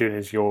what you're doing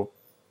is you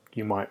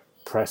might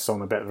press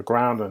on a bit of the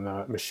ground and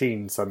a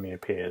machine suddenly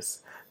appears.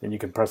 Then you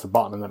can press a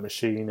button on that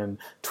machine and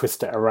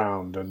twist it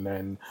around, and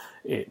then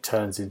it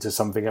turns into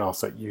something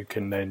else that you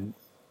can then.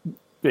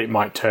 It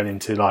might turn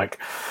into like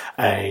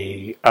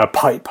a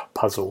pipe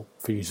puzzle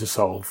for you to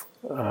solve.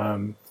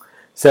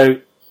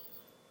 So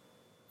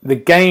the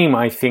game,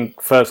 I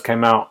think, first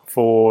came out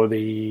for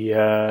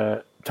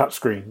the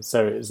touchscreen,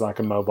 so it's like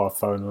a mobile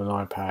phone or an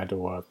iPad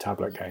or a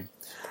tablet game,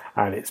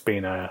 and it's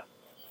been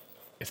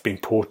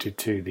ported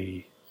to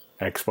the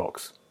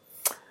Xbox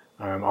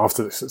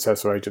after the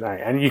success of Agent A,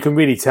 and you can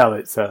really tell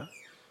it'd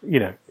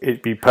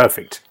be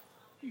perfect,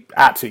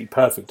 absolutely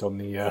perfect on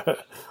the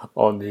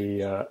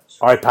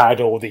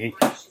iPad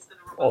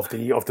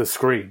or the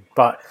screen.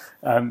 But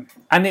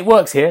and it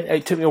works here.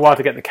 It took me a while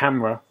to get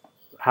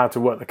how to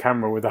work the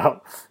camera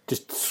without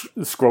just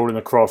scrolling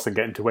across and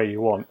getting to where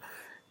you want.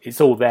 It's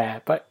all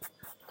there,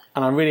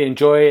 and I really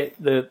enjoy it.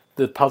 The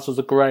puzzles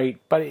are great,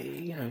 but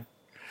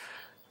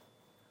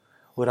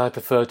would I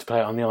prefer to play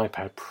it on the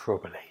iPad?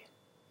 Probably.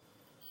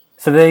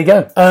 So there you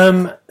go.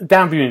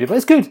 Down Bermuda, but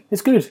it's good.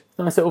 It's good.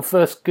 Nice little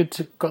first.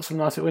 Got some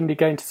nice little indie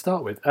game to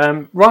start with.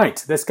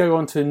 Right, let's go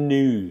on to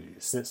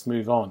news. Let's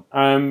move on.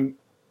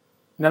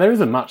 Now there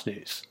isn't much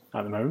news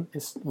at the moment.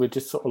 We're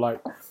just sort of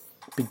like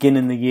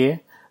beginning the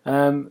year.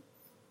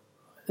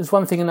 There's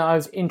one thing that I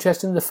was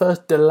interested in. The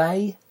first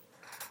delay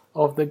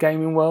of the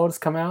gaming world has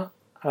come out.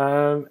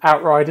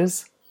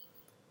 Outriders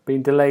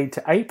being delayed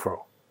to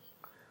April.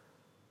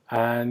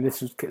 And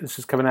this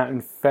was coming out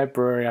in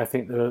February, I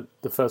think the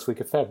first week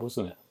of Feb,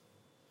 wasn't it?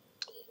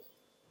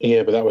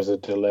 Yeah, but that was a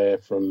delay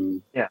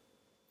from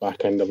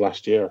back end of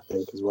last year, I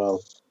think, as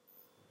well.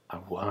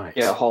 Oh, right.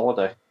 Yeah,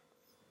 holiday.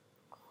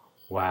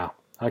 Wow.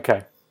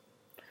 Okay.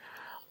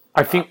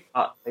 I think...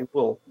 I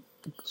will...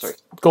 Sorry.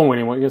 Go on,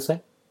 William, what are you going to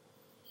say?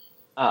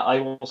 I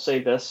will say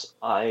this.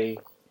 I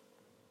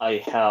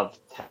have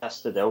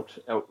tested out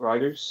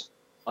Outriders.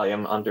 I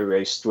am under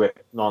a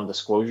strict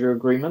non-disclosure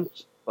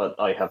agreement, but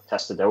I have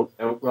tested out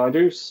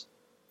Outriders.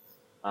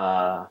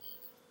 The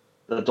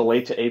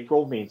delay to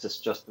April means it's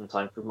just in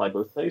time for my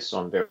birthday, so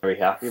I'm very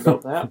happy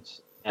about that.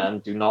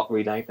 And do not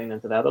read anything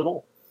into that at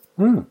all.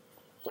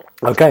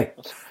 Okay.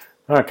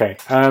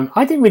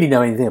 I didn't really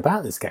know anything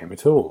about this game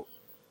at all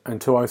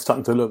until I was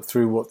starting to look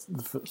through what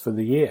for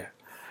the year.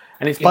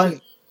 And it's by...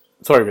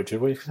 Sorry, Richard,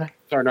 what did you say?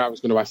 Sorry, no, I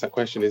was going to ask that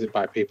question. Is it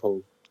by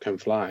People Can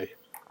Fly?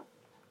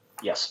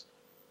 Yes.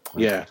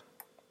 Yeah.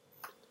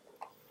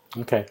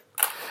 Okay.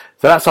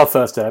 So that's our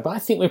first delay, but I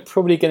think we're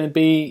probably going to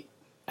be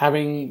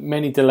having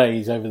many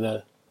delays over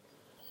the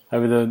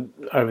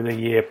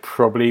year,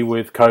 probably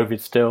with COVID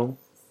still.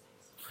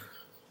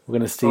 We're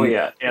going to see. Oh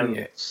yeah,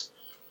 and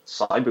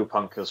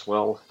Cyberpunk as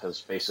well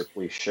has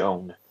basically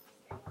shown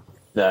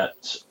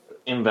that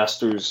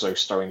investors are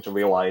starting to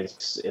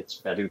realize it's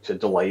better to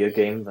delay a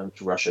game than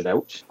to rush it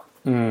out.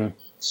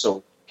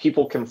 So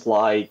People Can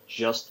Fly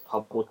just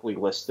publicly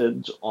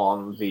listed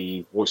on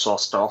the Warsaw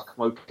stock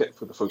market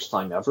for the first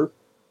time ever.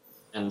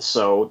 And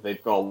so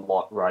they've got a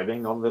lot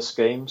riding on this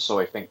game, so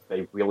I think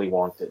they really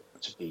want it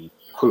to be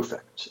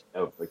perfect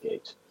out of the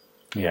gate.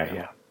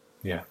 Yeah.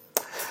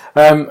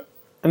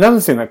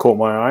 Another thing that caught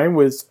my eye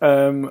was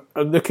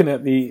looking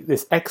at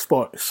this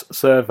Xbox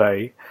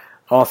survey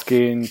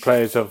asking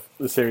players of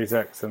the Series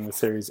X and the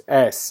Series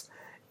S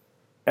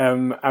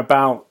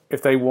about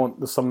if they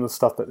want some of the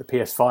stuff that the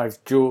PS5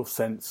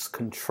 DualSense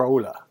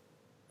controller,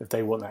 if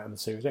they want that in the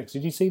Series X.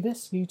 Did you see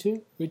this, you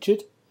two,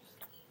 Richard?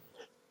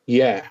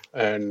 Yeah,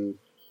 and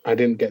I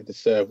didn't get the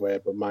survey,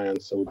 but my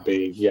answer would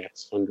be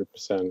yes,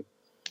 100%.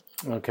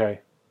 Okay.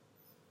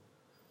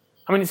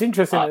 I mean, it's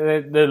interesting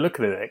that they're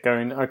looking at it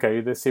going,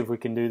 okay, let's see if we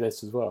can do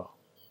this as well.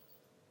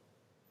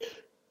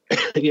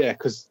 Yeah,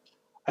 because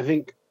I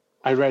think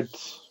I read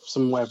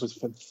somewhere was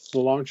for the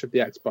launch of the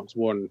Xbox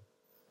One,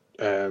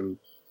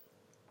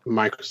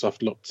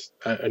 Microsoft looked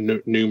at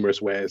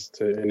numerous ways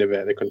to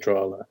innovate the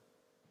controller,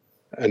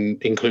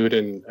 and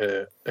including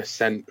a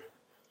sense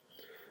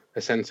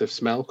of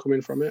smell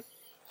coming from it.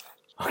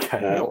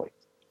 Okay.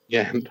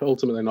 Yeah, and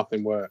ultimately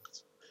nothing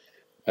worked.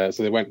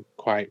 So they went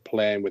quite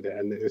plain with it,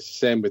 and it's the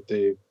same with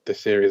the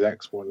Series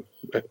X one,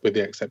 with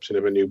the exception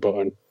of a new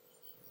button.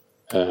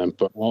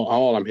 But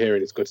all I'm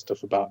hearing is good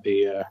stuff about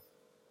the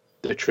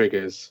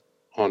triggers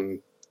on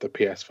the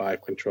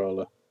PS5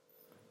 controller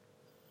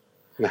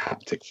and the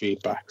haptic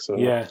feedback. So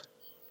yeah,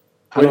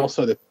 and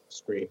also the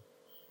screen.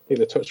 I think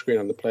the touchscreen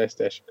on the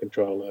PlayStation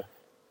controller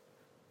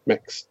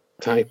makes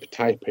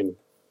typing,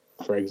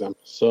 for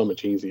example, so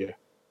much easier.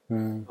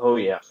 Oh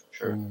yeah,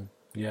 sure.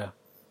 Yeah.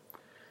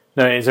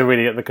 No,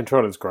 the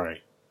controller's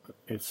great.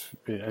 It's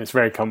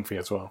very comfy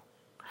as well.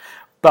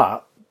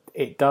 But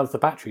the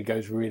battery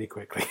goes really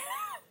quickly.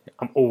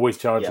 I'm always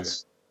charging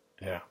it.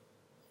 Yeah.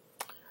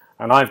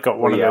 And I've got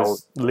one of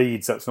those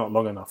leads that's not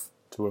long enough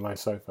to my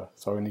sofa,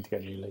 so I need to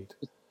get a new lead.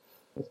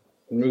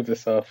 Move the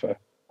sofa.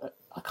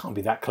 I can't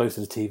be that close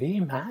to the TV,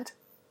 you mad?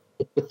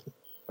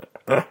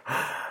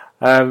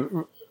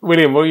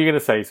 William, what were you going to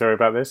say, sorry,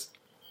 about this?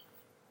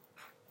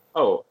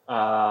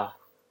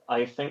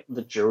 I think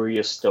the jury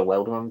is still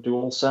out on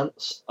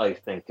DualSense. I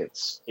think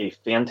it's a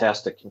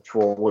fantastic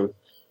controller.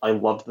 I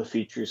love the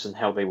features and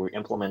how they were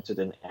implemented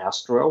in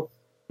Astro.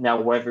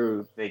 Now,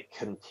 whether they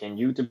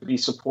continue to be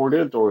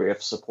supported or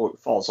if support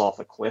falls off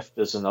a cliff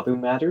is another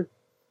matter.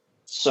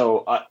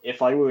 So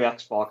if I were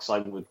Xbox, I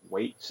would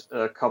wait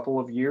a couple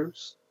of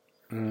years.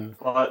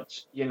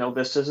 But,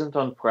 this isn't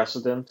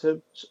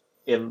unprecedented.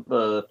 In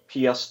the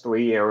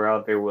PS3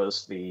 era, there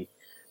was the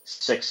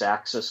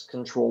 6-axis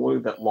controller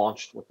that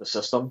launched with the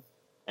system,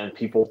 and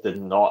people did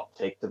not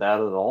take to that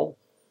at all.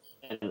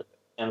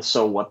 And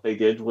so what they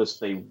did was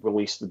they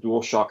released the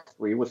DualShock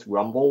 3 with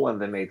Rumble,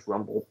 and they made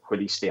Rumble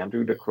pretty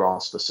standard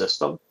across the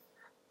system.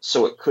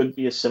 So it could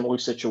be a similar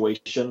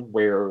situation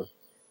where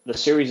the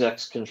Series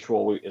X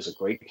controller is a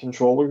great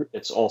controller.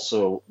 It's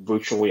also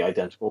virtually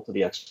identical to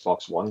the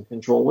Xbox One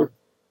controller.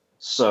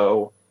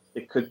 So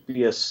it could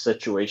be a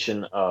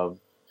situation of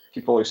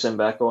people are sitting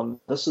back on,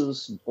 this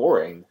is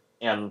boring.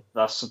 And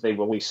thus they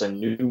release a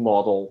new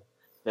model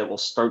that will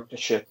start to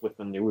ship with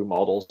the newer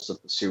models of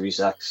the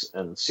Series X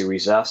and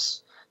Series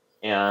S,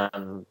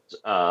 and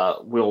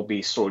will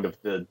be sort of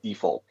the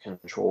default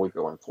controller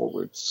going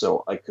forward.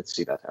 So I could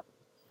see that happen.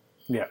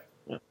 Yeah.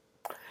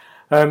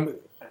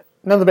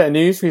 Another bit of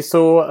news, we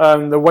saw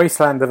the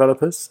Wasteland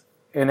developers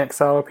in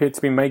Exile appeared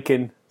to be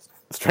making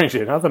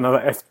strangely enough,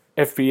 another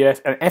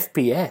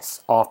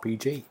FPS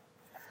RPG.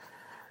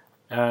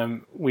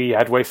 We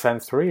had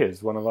Wasteland 3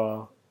 as one of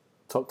our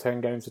top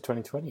 10 games of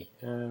 2020.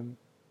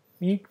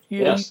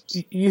 Yes.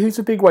 Who's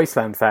a big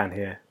Wasteland fan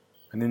here?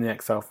 And In the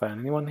Exile fan?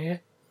 Anyone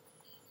here?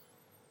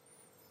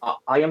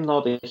 I am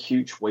not a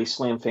huge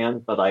Wasteland fan,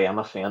 but I am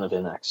a fan of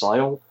In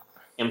Exile.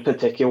 In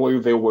particular,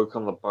 their work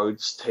on the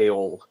Bird's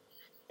Tale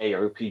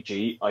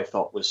ARPG I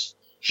thought was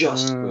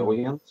just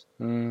brilliant.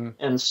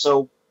 And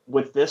so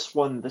with this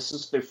one, this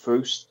is their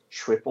first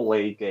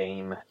AAA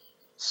game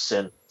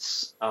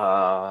since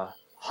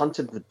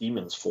Hunted the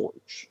Demon's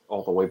Forge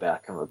all the way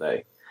back in the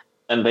day.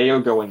 And they are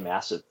going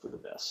massive for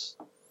this.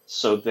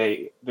 So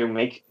they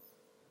make...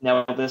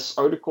 Now, this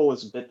article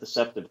is a bit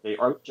deceptive. They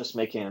aren't just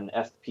making an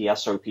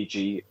FPS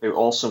RPG, they're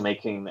also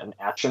making an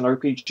action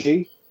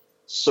RPG.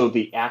 So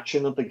the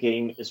action of the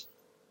game is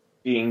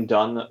being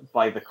done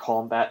by the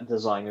combat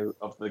designer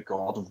of the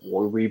God of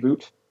War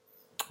reboot.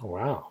 Oh,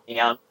 wow.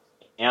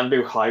 And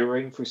they're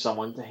hiring for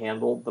someone to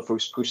handle the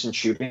first-person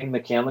shooting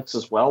mechanics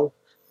as well.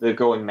 They're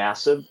going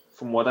massive.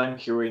 From what I'm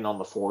hearing on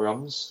the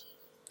forums,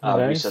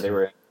 we said they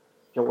were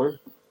killer.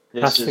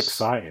 That's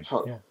exciting,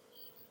 yeah.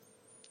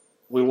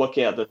 We look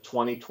at the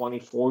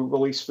 2024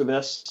 release for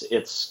this.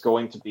 It's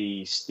going to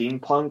be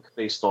steampunk,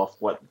 based off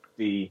what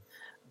the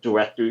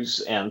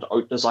directors and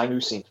art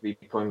designers seem to be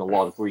putting a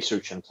lot of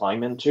research and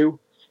time into.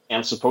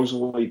 And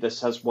supposedly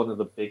this has one of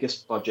the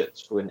biggest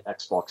budgets for an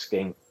Xbox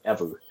game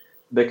ever.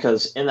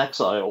 Because In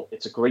Exile,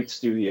 it's a great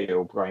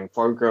studio, Brian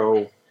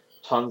Fargo,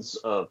 tons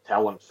of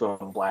talent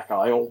from Black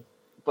Isle,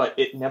 but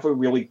it never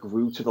really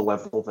grew to the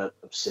level that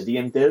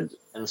Obsidian did.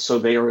 And so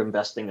they are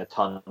investing a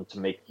ton to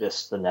make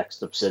this the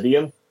next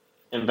Obsidian.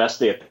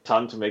 Investing a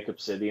ton to make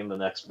Obsidian the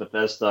next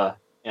Bethesda,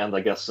 and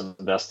I guess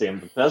investing in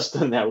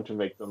Bethesda now to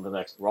make them the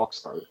next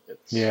Rockstar.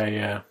 It's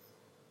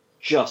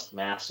just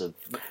massive.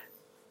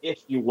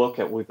 If you look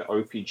at where the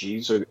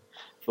RPGs or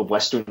the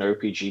Western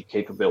RPG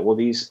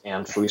capabilities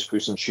and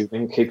first-person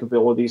shooting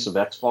capabilities of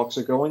Xbox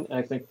are going, and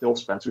I think Phil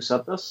Spencer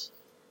said this,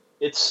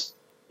 it's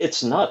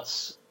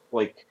nuts.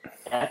 Like,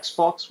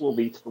 Xbox will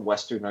be to the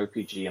Western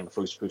RPG and the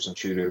first-person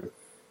shooter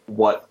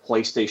what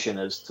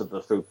PlayStation is to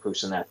the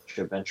third-person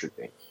action-adventure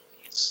game.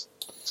 It's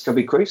going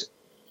to be crazy.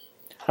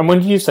 And when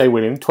did you say,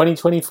 William?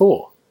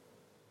 2024?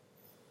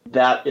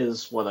 That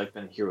is what I've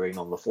been hearing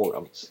on the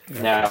forums.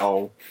 Okay.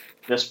 Now,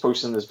 this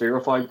person is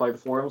verified by the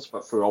forums,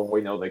 but for all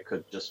we know, they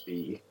could just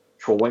be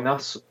trolling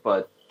us.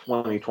 But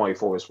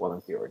 2024 is what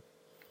I'm hearing.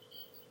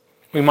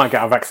 We might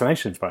get our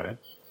vaccinations by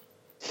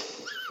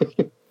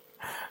then.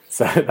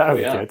 So that would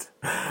be good.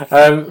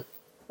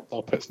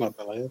 Hope it's not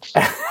delayed.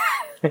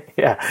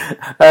 Yeah.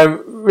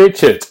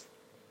 Richard,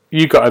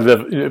 you got a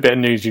bit of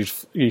news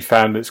you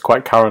found that's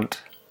quite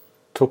current.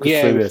 Talk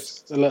us through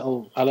this. A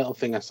little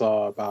thing I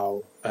saw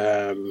about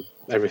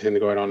everything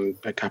going on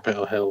at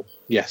Capitol Hill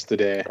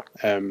yesterday.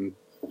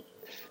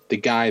 The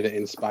guy that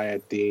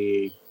inspired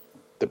the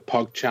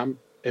PogChamp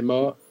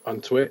emote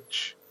on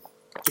Twitch.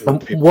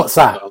 What's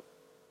that?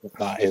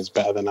 That is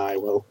better than I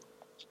will.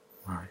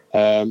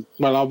 Right.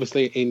 Well,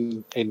 obviously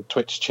in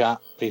Twitch chat,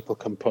 people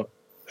can put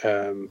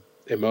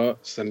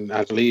emotes, and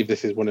I believe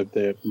this is one of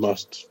the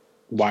most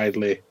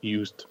widely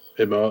used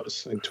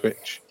emotes in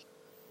Twitch.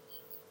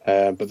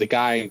 But the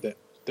guy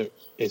that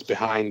is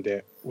behind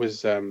it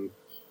was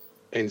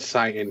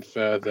inciting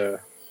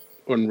further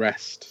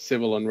unrest,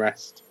 civil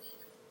unrest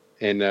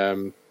in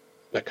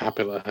the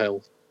Capitol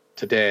Hill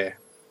today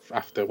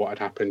after what had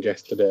happened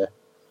yesterday.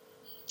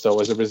 So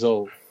as a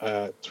result,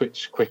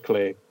 Twitch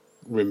quickly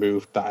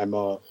removed that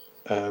emote,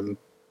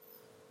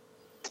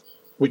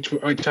 which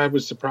I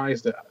was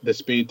surprised at the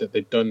speed that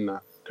they'd done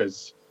that,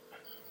 because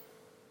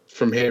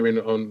from hearing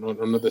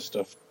on other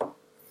stuff,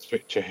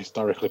 Twitch are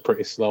historically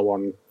pretty slow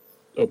on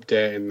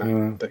updating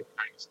that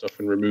kind of stuff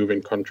and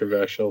removing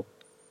controversial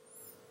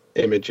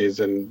images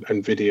and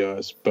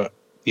videos. But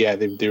yeah,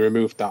 they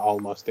removed that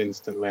almost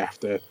instantly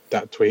after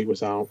that tweet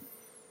was out.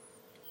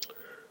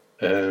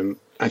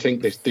 I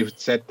think they've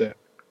said that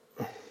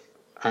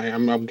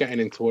I'm getting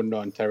into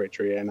unknown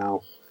territory here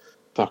now,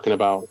 talking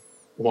about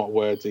what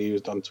words are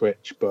used on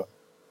Twitch, but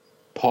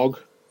Pog,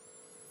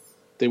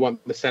 they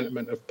want the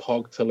sentiment of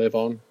Pog to live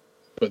on,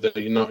 but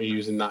they're not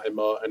using that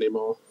emote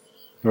anymore.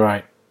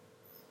 Right.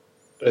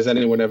 Has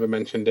anyone ever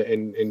mentioned it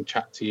in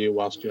chat to you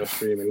whilst you're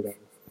streaming?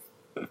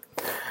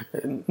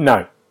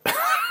 No.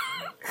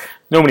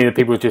 Normally the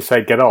people just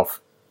say, get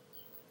off.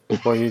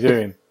 What are you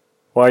doing?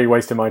 Why are you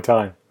wasting my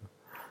time?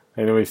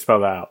 They always spell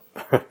that out.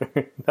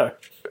 No.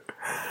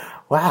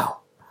 Wow.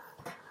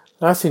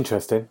 That's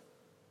interesting.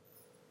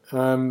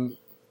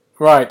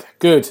 Right,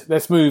 good.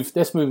 Let's move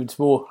into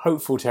more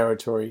hopeful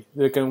territory.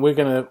 We're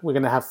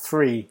gonna have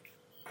three.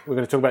 We're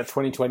gonna talk about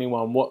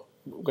 2021. We're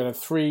gonna have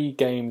three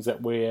games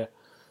that we're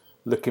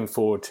looking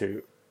forward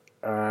to,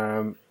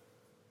 and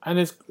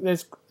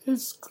there's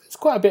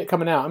quite a bit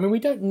coming out. I mean, we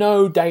don't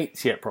know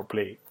dates yet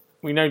properly.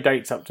 We know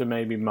dates up to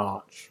maybe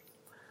March,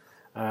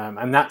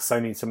 and that's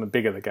only some of the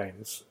bigger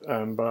games.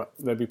 But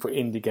there'll be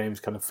indie games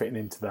kind of fitting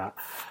into that.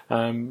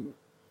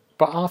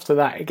 But after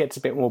that, it gets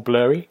a bit more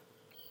blurry.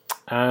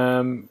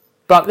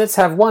 But let's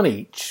have one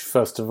each,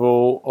 first of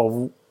all,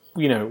 of,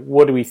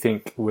 what do we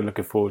think we're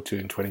looking forward to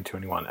in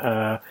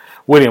 2021?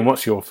 William,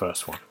 what's your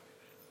first one?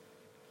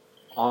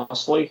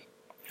 Honestly,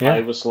 Yeah.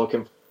 I was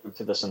looking forward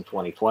to this in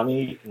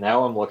 2020.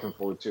 Now I'm looking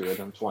forward to it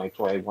in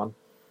 2021.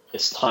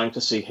 It's time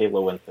to see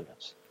Halo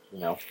Infinite.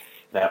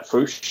 That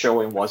first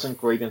showing wasn't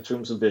great in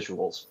terms of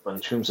visuals, but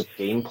in terms of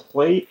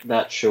gameplay,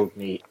 that showed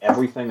me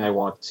everything I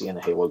want to see in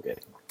a Halo game.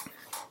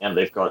 And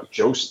they've got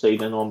Joe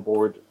Staten on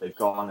board. They've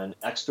gone an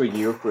extra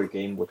year for a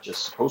game which is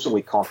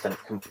supposedly content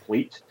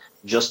complete,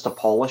 just to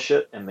polish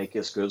it and make it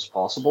as good as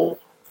possible.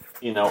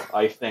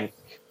 I think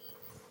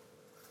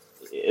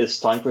it's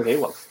time for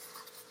Halo.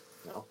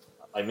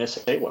 I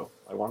miss Halo.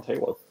 I want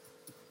Halo.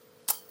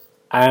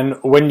 And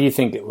when do you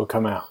think it will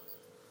come out?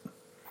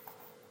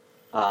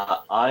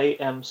 I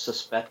am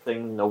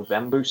suspecting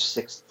November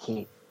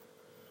 16th,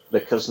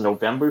 because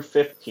November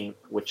 15th,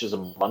 which is a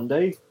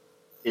Monday,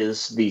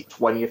 is the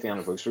 20th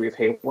anniversary of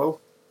Halo.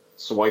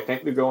 So I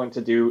think they're going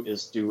to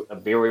do a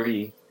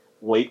very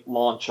late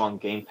launch on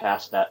Game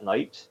Pass that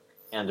night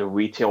and a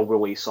retail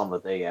release on the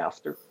day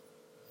after.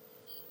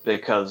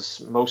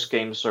 Because most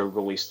games are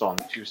released on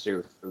Tuesday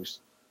or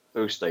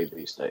Thursday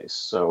these days.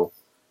 So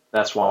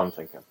that's what I'm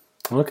thinking.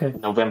 Okay.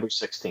 November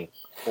 16th.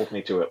 Hold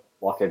me to it.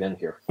 Lock it in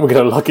here. We're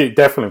going to lock it.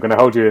 Definitely going to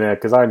hold you in there,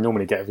 because I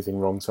normally get everything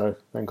wrong, so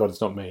thank God it's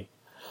not me.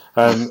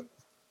 Can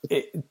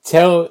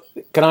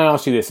I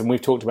ask you this, and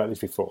we've talked about this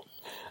before.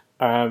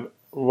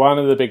 One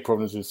of the big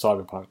problems with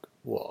Cyberpunk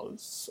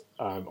was,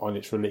 on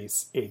its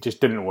release, it just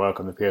didn't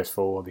work on the PS4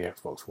 or the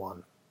Xbox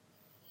One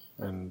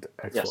and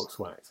Xbox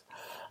One X.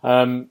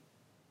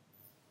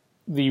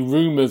 The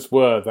rumours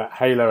were that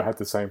Halo had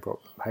the same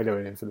problem. Halo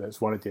and Infinite,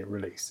 one it didn't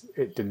release.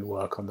 It didn't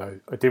work on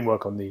those. It didn't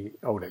work on the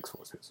old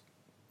Xboxes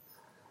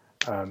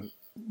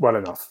well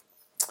enough.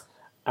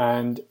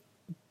 And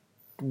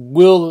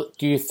do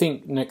you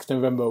think next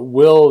November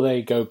will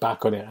they go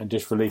back on it and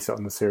just release it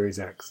on the Series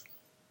X,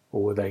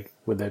 or would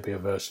there be a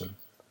version?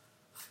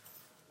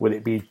 Would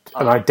it be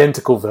an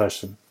identical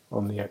version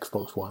on the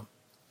Xbox One?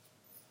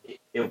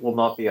 It will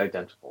not be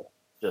identical.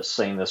 Just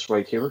saying this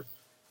right here.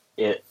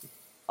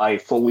 I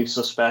fully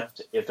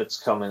suspect if it's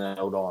coming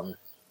out on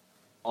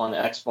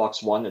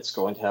Xbox One, it's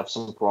going to have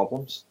some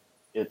problems.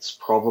 It's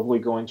probably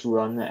going to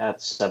run at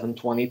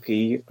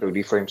 720p,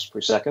 30 frames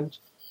per second,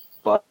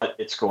 but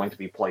it's going to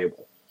be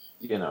playable.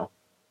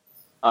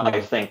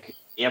 I think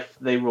if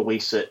they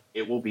release it,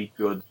 it will be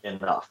good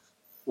enough.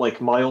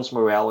 Like Miles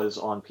Morales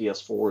on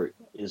PS4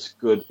 is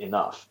good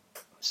enough.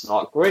 It's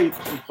not great,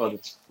 but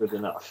it's good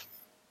enough.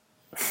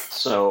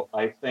 So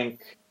I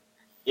think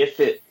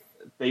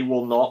they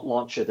will not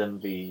launch it in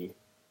the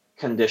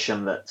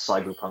condition that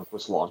Cyberpunk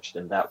was launched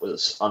in. That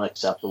was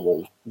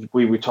unacceptable.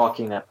 We were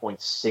talking at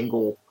points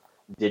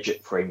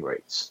single-digit frame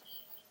rates.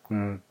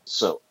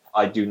 So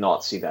I do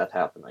not see that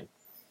happening.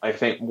 I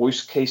think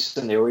worst case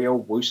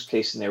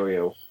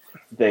scenario,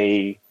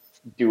 they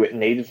do it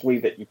natively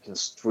that you can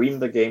stream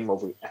the game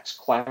over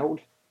xCloud,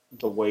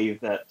 the way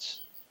that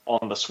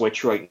on the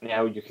Switch right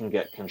now you can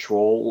get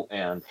Control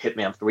and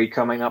Hitman 3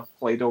 coming up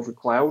played over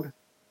cloud.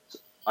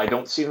 I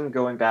don't see them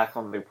going back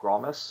on their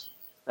promise.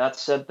 That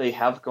said, they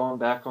have gone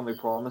back on their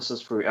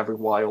promises for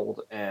Everwild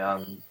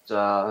and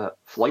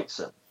Flight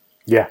Sim,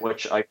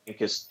 which I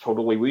think is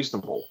totally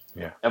reasonable.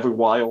 Yeah.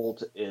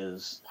 Everwild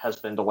has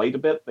been delayed a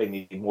bit. They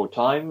need more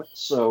time,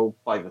 so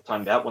by the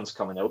time that one's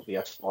coming out, the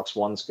Xbox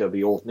One's going to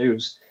be old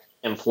news.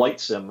 And Flight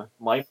Sim,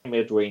 my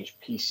mid-range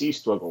PC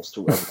struggles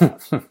to run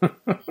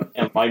that.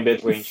 And my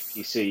mid-range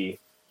PC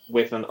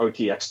with an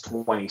RTX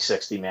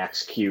 2060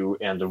 Max-Q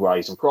and a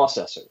Ryzen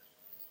processor.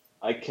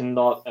 I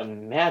cannot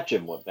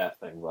imagine what that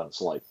thing runs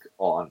like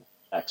on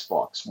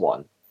Xbox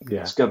One.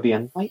 Yeah. It's going to be a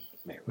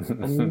nightmare.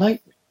 A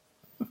nightmare.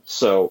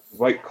 So,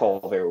 right call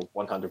there,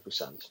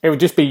 100%. It would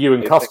just be you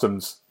and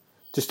customs,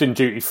 just in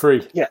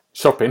duty-free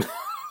shopping.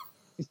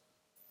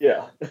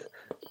 Yeah.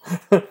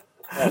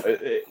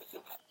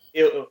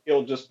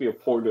 It'll just be a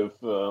port of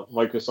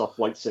Microsoft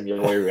Flight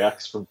Simulator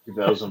X from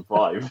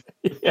 2005.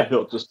 Yeah,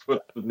 they'll just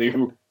put the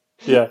new...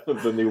 Yeah,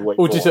 the new way.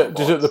 Or just at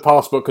the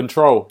passport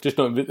control, just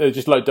don't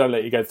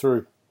let you go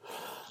through.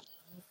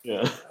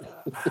 Yeah.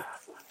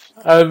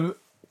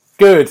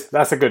 Good.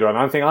 That's a good one.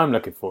 I think I'm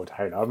looking forward to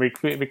Halo. I mean,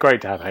 it'd be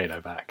great to have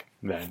Halo back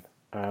then.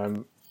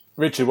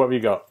 Richard, what have you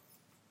got?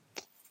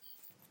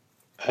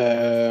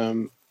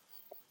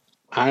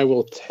 I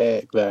will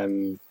take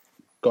then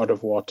God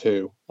of War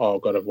 2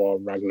 or God of War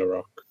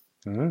Ragnarok,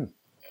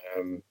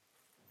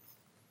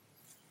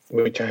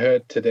 which I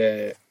heard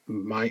today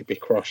might be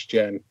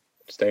cross-gen.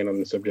 Staying on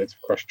the subject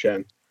of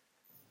cross-gen,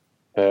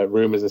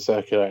 rumours are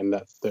circulating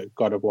that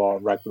God of War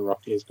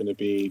Ragnarok is going to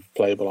be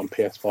playable on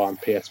PS4 and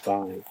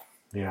PS5.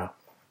 Yeah,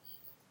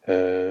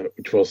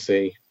 which we'll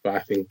see. But I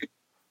think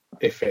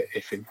if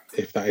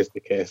that is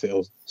the case,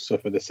 it'll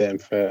suffer the same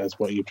fate as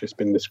what you've just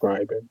been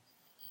describing.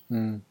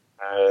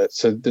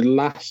 So the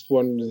last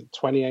one was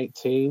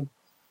 2018.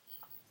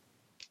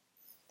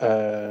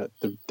 The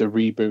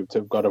reboot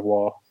of God of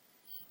War,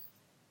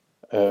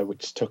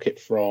 which took it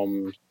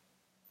from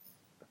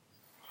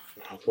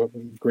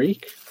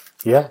Greek.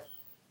 Yeah.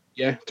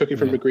 Yeah, took it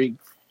from the Greek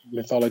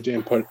mythology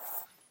and put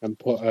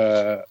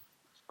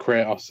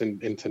Kratos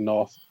into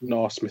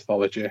Norse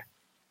mythology.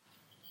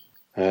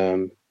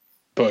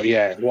 But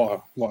yeah,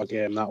 what a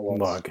game that was!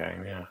 What a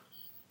game, yeah.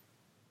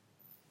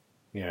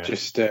 Yeah.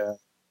 Just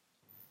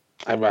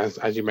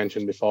as you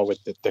mentioned before,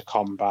 with the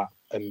combat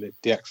and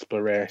the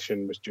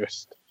exploration was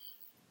just.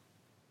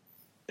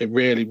 It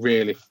really,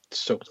 really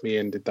sucked me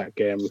in. Did that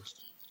game,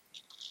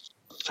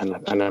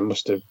 and I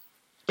must have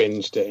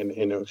binged it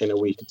in a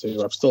week or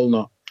two. I've still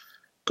not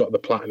got the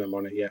platinum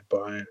on it yet,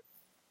 but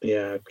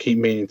I keep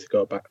meaning to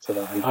go back to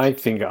that. I'm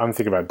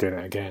thinking about doing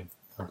it again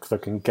because I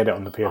can get it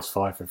on the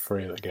PS5 for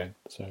free again.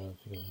 So I'm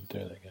thinking I'll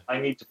do it again. I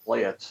need to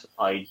play it.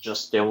 I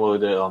just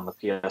downloaded it on the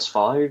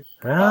PS5.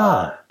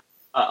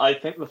 I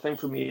think the thing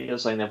for me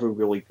is I never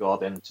really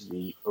got into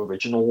the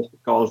original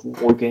God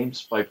of War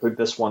games, but I've heard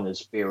this one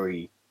is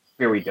very,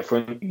 very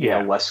different. Yeah,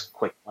 you know, less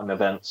quick time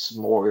events,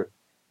 more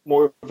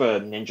of a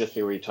Ninja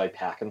Theory type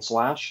hack and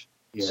slash.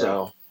 Yeah.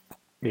 So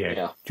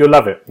yeah, you'll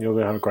love it. You're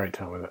going to have a great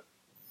time with it.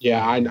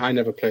 Yeah, I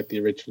never played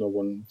the original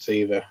ones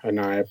either, and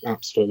I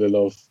absolutely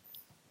love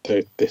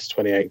this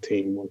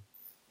 2018 one.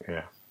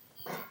 Yeah.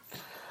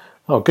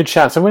 Oh, good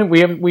shout. So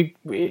we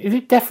is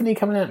it definitely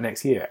coming out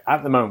next year?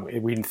 At the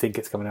moment, we think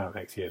it's coming out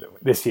next year.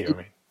 This year, I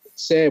mean.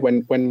 Say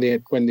when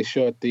they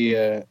showed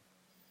the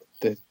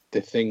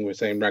thing was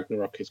saying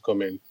Ragnarok is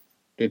coming,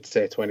 did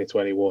say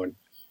 2021,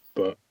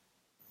 but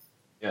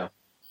yeah,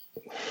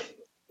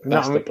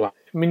 that's the plan.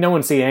 I mean, no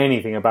one's seen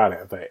anything about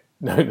it, but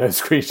no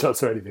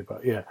screenshots or anything.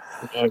 But yeah,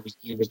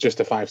 it was just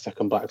a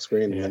 5-second black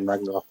screen, and then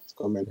Ragnarok is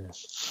coming. Yeah.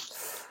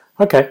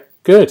 Okay,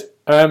 good.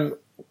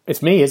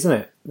 It's me, isn't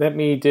it? Let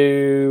me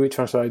do. Which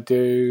one should I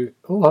do?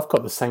 Oh, I've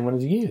got the same one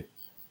as you.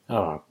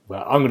 Oh,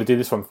 well, I'm going to do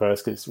this one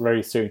first because it's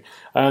very soon.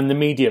 The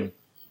Medium,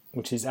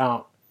 which is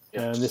out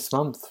this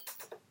month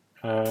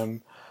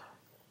on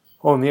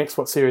the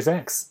Xbox Series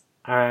X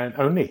and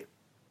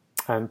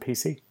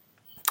PC.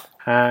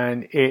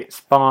 And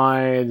it's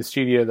by the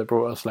studio that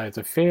brought us Layers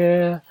of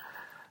Fear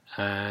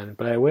and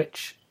Blair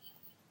Witch.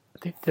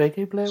 Did they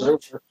do Blair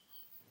Witch?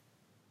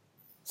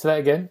 Say that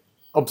again.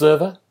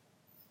 Observer?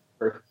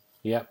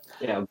 Yeah.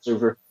 Yeah,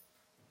 Observer.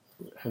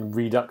 And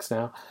Redux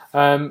now.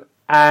 And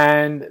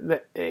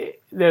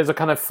there's a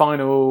kind of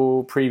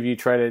final preview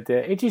trailer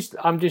there.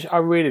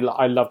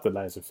 I love the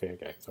Layers of Fear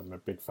games. I'm a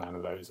big fan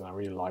of those, and I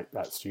really like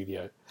that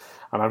studio.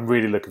 And I'm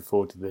really looking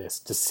forward to this,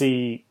 to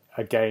see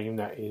a game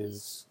that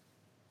is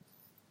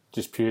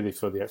just purely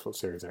for the Xbox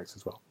Series X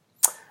as well.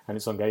 And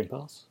it's on Game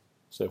Pass.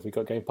 So if we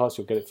got Game Pass,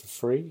 you'll get it for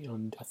free.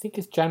 And I think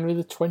it's January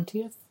the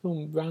 20th,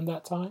 around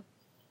that time.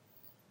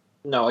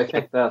 No, I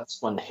think that's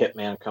when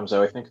Hitman comes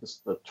out. I think it's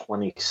the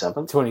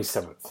 27th.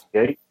 27th.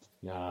 Okay.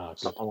 Yeah,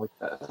 something like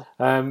that.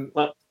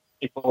 Let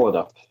me pull it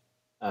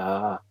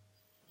up.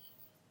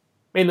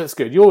 It looks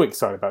good. You're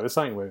excited about this,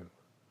 aren't you, William?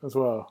 As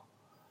well.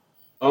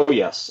 Oh,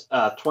 yes.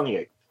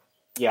 28th.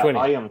 Yeah, 20.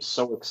 I am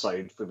so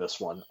excited for this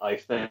one. I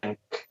think,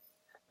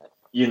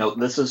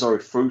 this is our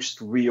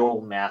first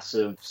real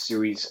massive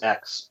Series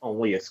X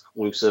only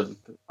exclusive.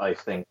 I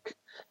think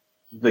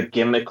the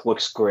gimmick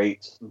looks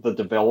great. The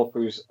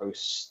developers are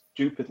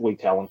stupidly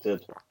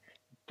talented.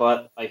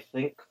 But I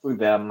think for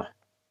them,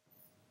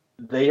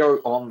 they are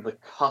on the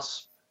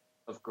cusp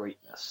of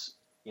greatness.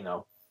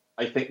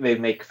 I think they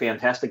make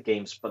fantastic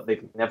games, but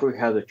they've never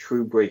had a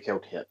true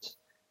breakout hit.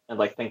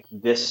 And I think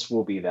this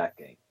will be that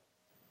game.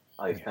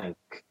 I think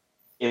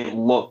it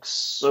looks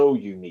so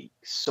unique,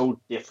 so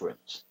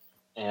different,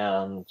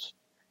 and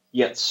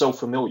yet so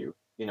familiar.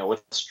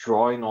 It's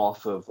drawing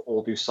off of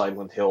older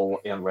Silent Hill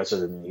and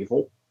Resident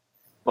Evil,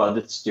 but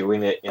it's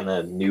doing it in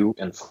a new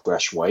and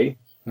fresh way.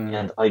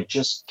 And I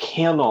just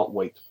cannot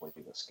wait to play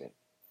this game.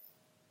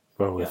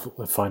 Well,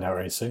 we'll find out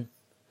very soon.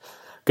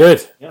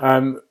 Good.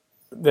 Yeah.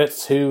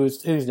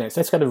 Who's next?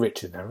 Let's go to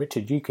Richard now.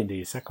 Richard, you can do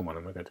your second one,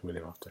 and we'll go to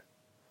William after.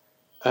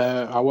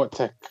 I won't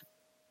take.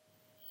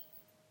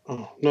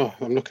 Oh no,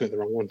 I'm looking at the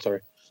wrong one.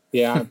 Sorry.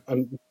 Yeah,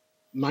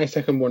 my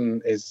second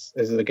one is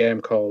a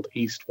game called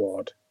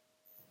Eastward,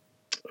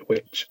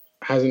 which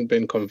hasn't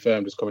been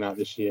confirmed as coming out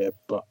this year,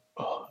 but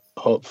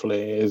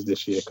hopefully it is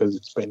this year because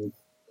it's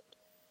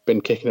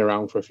been kicking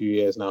around for a few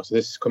years now. So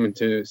this is coming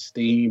to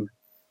Steam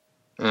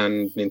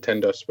and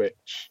Nintendo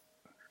Switch.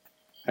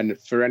 And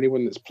for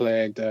anyone that's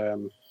played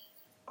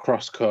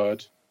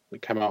Crosscode,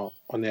 that came out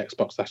on the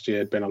Xbox last year,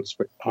 had been on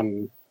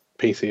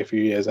PC a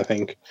few years, I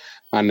think,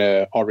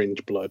 and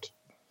Orange Blood.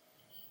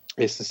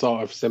 It's the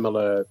sort of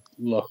similar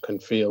look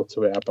and feel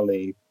to it, I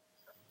believe.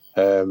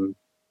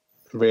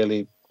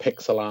 Really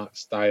pixel art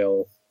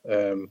style,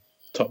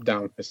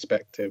 top-down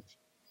perspective,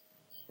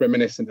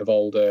 reminiscent of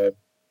older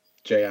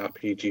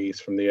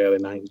JRPGs from the early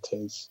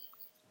 90s.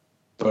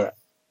 But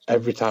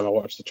every time I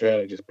watch the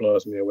trailer, it just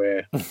blows me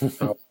away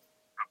how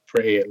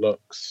pretty it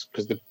looks,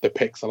 because the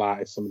pixel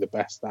art is some of the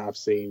best that I've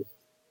seen.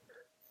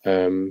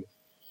 And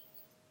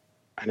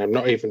I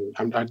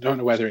don't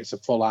know whether it's a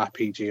full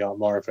RPG or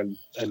more of an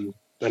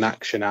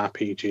action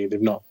RPG.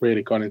 They've not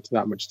really gone into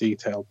that much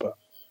detail, but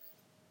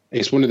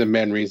it's one of the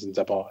main reasons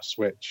I bought a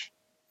Switch.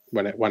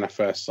 when I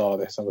first saw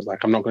this. I was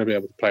like, I'm not going to be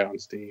able to play it on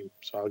Steam,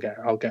 so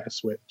I'll get a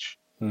Switch.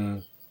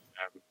 Mm.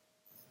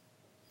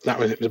 It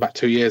was about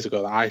 2 years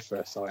ago that I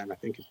first saw it, and I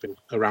think it's been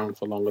around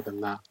for longer than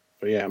that.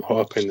 But yeah, I'm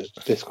hoping that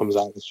this comes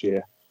out this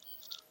year.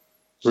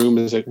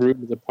 Rumors are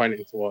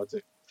pointing towards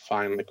it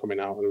finally coming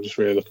out, and I'm just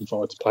really looking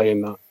forward to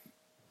playing that.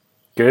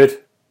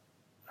 Good.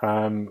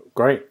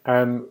 Great.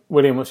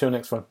 William, what's your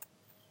next one?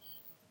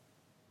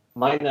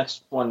 My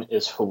next one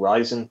is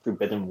Horizon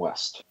Forbidden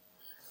West.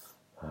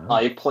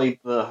 I played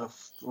the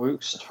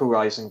first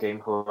Horizon game,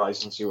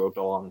 Horizon Zero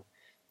Dawn,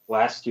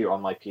 last year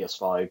on my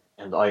PS5,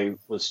 and I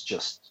was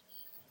just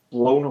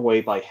blown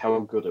away by how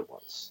good it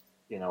was.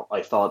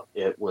 I thought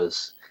it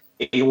was...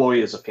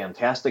 Aloy is a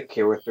fantastic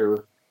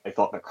character. I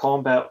thought the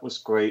combat was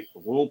great, the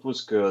world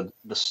was good,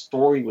 the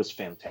story was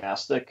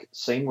fantastic.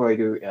 Same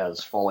writer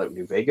as Fallout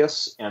New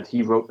Vegas, and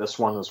he wrote this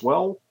one as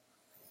well.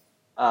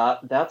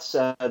 That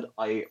said,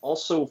 I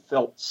also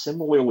felt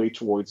similarly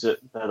towards it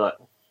that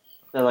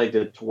I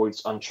did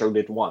towards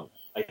Uncharted 1.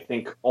 I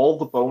think all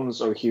the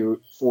bones are here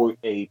for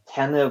a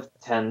 10 out of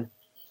 10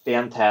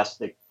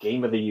 fantastic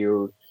Game of the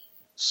Year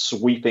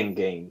sweeping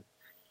game.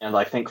 And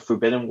I think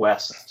Forbidden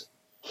West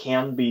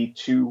can be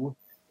to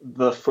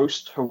the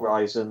first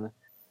Horizon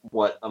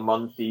what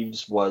Among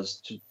Thieves was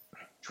to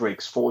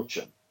Drake's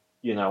Fortune.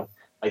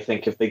 I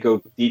think if they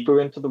go deeper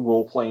into the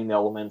role-playing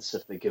elements,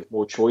 if they give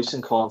more choice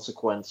and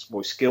consequence,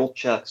 more skill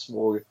checks,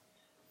 more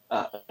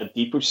a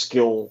deeper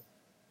skill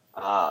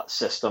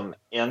system,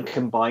 and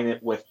combine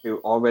it with their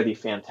already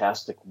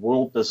fantastic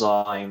world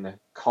design,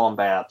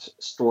 combat,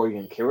 story,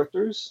 and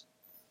characters,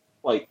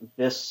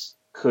 this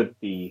could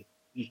be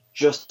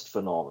just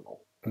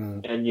phenomenal.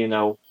 And,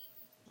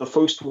 the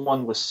first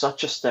one was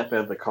such a step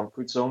out of the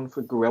comfort zone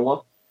for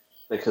Guerrilla,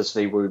 because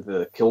they were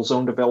the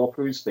Killzone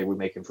developers. They were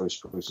making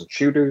first-person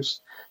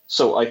shooters.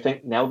 So I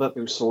think now that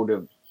they're sort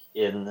of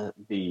in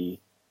the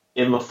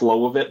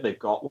flow of it, they've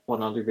got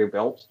one under their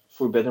belt,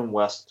 Forbidden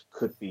West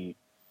could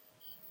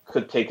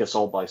take us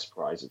all by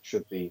surprise. It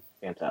should be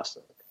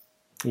fantastic.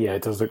 Yeah,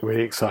 it does look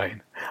really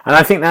exciting. And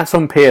I think that's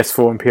on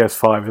PS4 and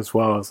PS5 as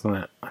well, isn't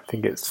it? I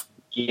think it's...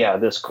 Yeah,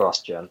 this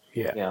cross-gen.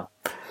 Yeah.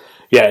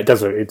 Yeah, it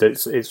does.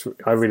 It's.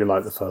 I really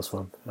like the first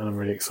one, and I'm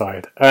really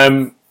excited.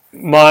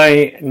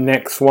 My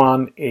next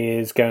one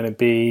is going to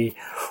be...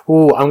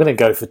 I'm going to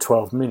go for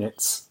 12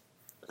 minutes.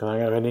 Because I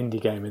have an indie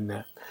game in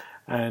there.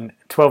 And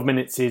 12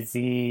 minutes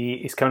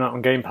is coming out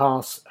on Game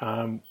Pass.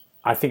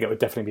 I think it would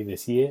definitely be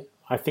this year.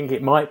 I think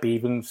it might be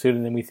even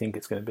sooner than we think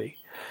it's going to be.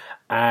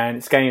 And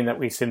it's a game that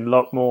we've seen a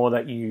lot more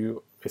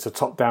it's a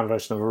top-down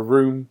version of a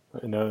room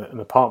in an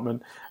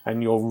apartment,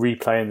 and you're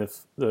replaying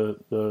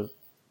the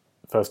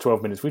first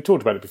 12 minutes. We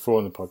talked about it before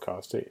on the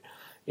podcast.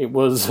 It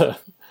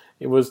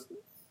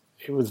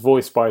was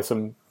voiced by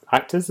some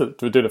actors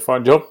that were doing a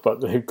fine job,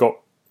 but they've got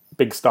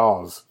big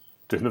stars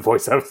doing the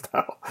voiceovers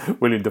now.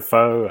 William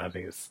Dafoe, I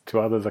think it's two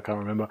others, I can't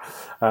remember.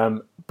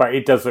 But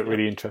it does look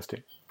really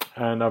interesting,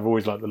 and I've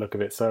always liked the look of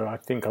it, so I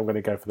think I'm going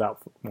to go for that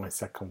for my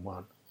second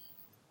one.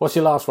 What's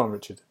your last one,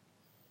 Richard?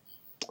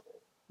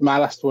 My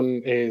last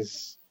one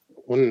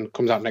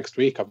comes out next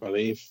week, I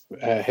believe,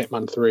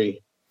 Hitman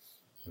 3.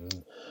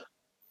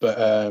 But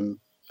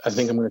I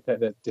think I'm going to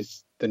take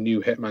the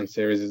new Hitman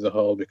series as a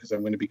whole, because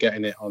I'm going to be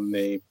getting it on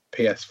the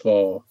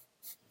PS4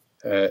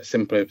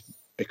 simply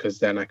because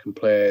then I can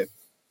play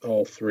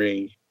all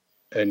three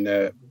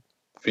in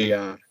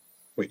VR,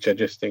 which I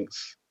just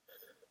think's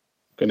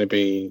going to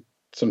be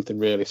something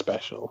really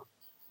special.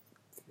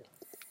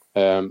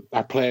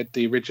 I played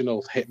the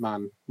original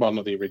Hitman, well,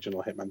 not the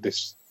original Hitman,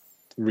 this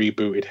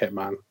rebooted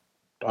Hitman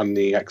on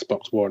the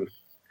Xbox One.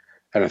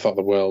 And I thought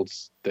the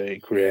worlds they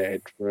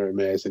created were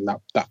amazing.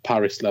 That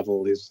Paris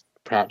level is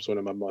perhaps one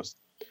of my most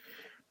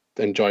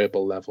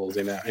enjoyable levels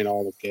in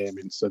all of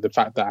gaming. So the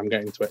fact that I'm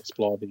getting to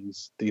explore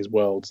these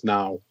worlds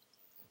now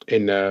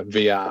in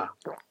VR,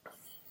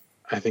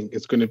 I think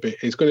it's going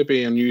to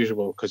be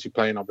unusual, because you're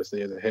playing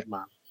obviously as a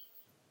hitman,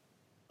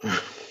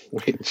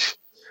 which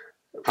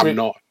I'm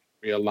not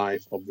in real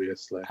life,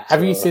 obviously.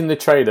 Have you seen the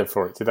trailer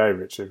for it today,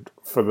 Richard?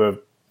 For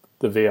the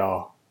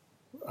VR?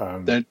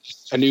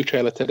 A new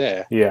trailer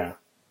today? Yeah.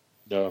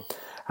 No.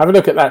 Have a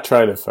look at that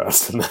trailer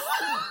first. And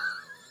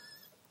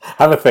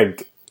have a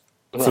think.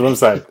 That's what I'm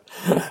saying.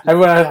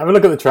 Everyone, have a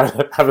look at the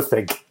trailer. Have a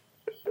think.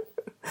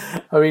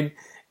 I mean,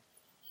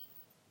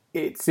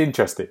 it's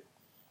interesting.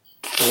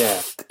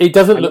 Yeah. It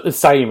doesn't look the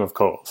same, of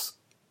course,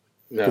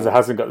 because No. it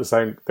hasn't got the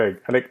same thing,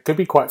 and it could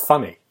be quite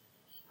funny.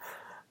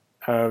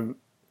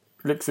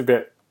 Looks a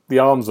bit. The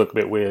arms look a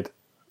bit weird.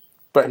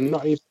 But I'm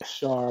not even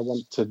sure I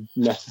want to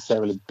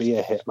necessarily be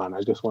a hitman.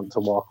 I just want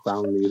to walk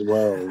around these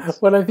worlds.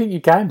 Well, I think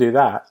you can do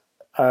that.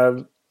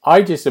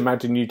 I just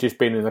imagine you just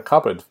being in a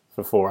cupboard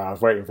for 4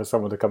 hours waiting for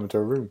someone to come into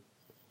a room.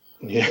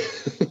 Yeah.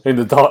 In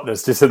the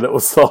darkness, just a little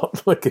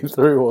slot looking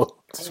through or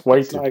just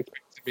waiting. It's like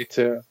me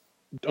to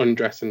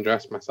undress and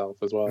dress myself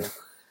as well.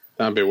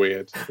 That'd be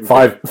weird.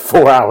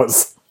 4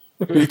 hours.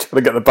 You're trying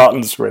to get the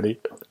buttons ready.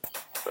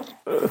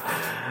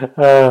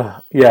 Yeah.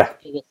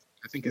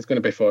 I think it's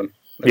going to be fun.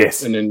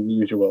 Yes. And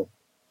unusual.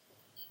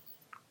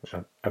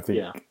 I think.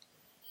 Yeah.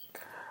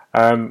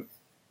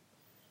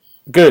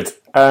 Good.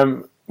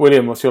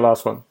 William, what's your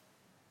last one?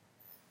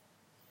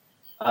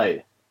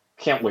 I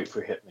can't wait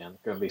for Hitman.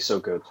 It's going to be so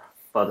good.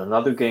 But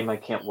another game I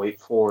can't wait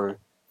for,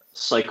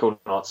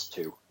 Psychonauts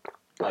 2.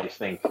 I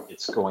think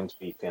it's going to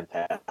be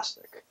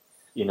fantastic.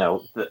 You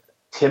know,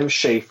 Tim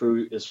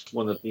Schafer is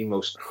one of the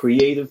most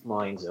creative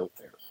minds out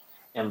there.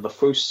 And the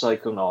first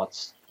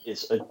Psychonauts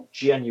is a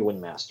genuine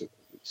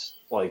masterpiece.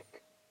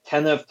 Like,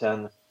 10 out of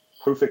 10,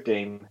 perfect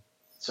game,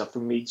 except for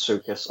Meat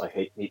Circus. I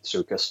hate Meat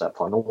Circus, that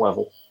final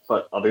level.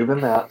 But other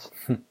than that,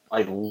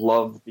 I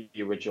love the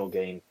original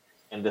game.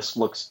 And this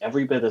looks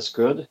every bit as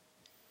good.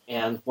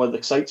 And what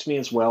excites me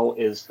as well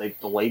is they've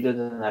delayed it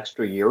an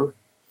extra year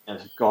and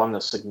have gone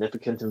a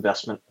significant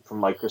investment from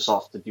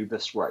Microsoft to do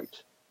this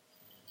right.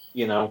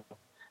 You know,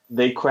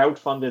 they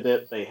crowdfunded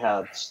it. They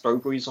had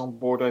Starbreeze on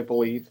board, I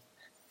believe.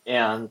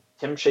 And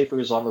Tim Schafer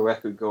is on the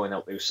record going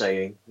out there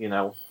saying, you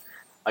know,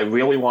 I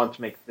really wanted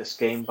to make this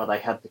game, but I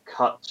had to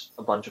cut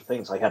a bunch of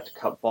things. I had to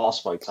cut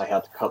boss fights. I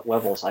had to cut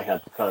levels. I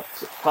had to cut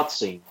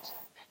cutscenes.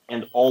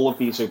 And all of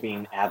these are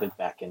being added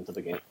back into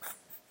the game.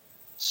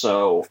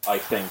 So I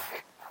think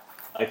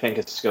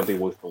it's going to be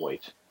worth the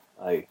wait.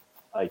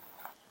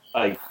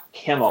 I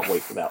cannot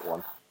wait for that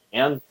one.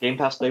 And Game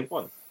Pass Day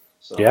 1.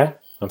 So, yeah,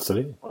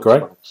 absolutely.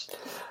 Great.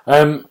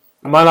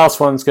 My last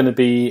one's going to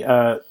be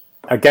a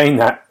game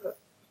that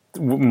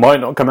might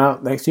not come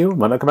out next year,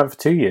 might not come out for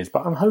 2 years,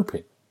 but I'm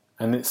hoping.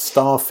 And it's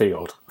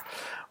Starfield,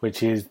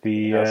 which is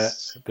the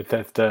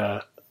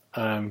Bethesda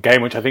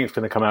game, which I think is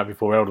going to come out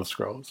before Elder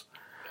Scrolls.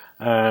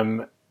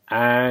 And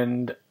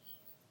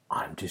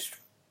I'm just,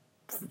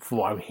 from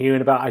what I'm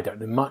hearing about, I don't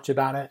know much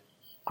about it.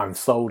 I'm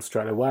sold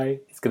straight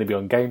away. It's going to be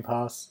on Game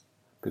Pass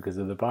because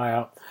of the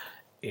buyout.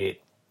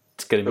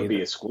 It's going to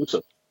be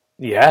exclusive.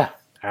 Yeah,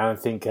 and I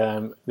think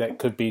that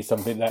could be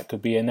something that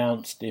could be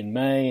announced in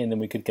May, and then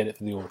we could get it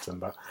for the autumn.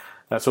 But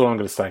that's all I'm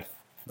going to say.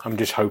 I'm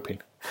just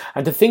hoping.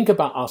 And to think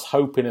about us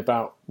hoping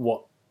about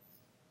what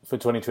for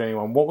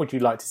 2021, what would you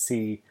like to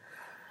see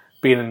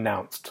being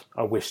announced?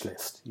 A wish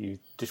list. You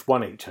just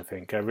one each, I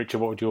think. Richard,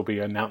 what would be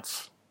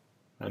announced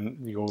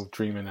and your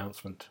dream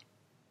announcement?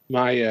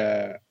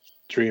 My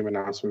dream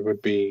announcement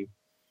would be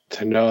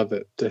to know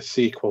that the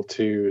sequel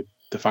to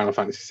the Final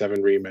Fantasy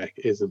VII remake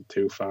isn't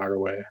too far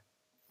away,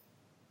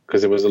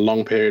 because there was a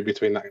long period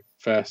between that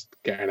first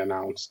getting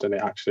announced and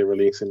it actually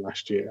releasing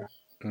last year.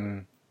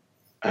 And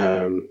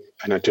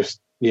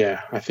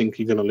I think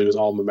you're going to lose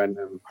all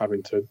momentum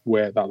having to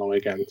wait that long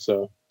again.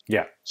 So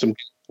yeah, some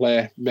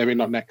play, maybe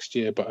not next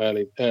year, but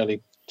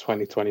early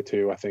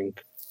 2022, I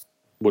think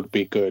would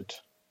be good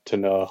to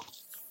know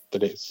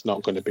that it's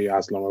not going to be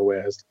as long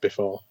away as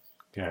before.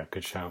 Yeah,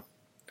 good shout.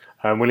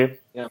 William?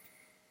 Yeah.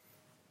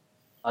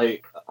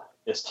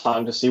 It's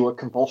time to see what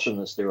Compulsion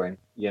is doing.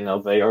 You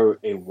know, they are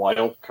a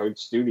wild card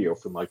studio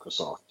for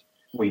Microsoft.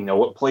 We know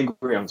what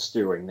Playground's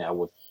doing now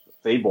with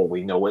Fable.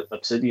 We know what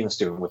Obsidian's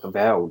doing with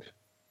Avowed.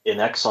 In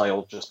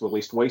Exile just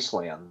released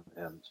Wasteland,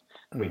 and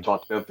we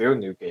talked about their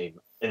new game.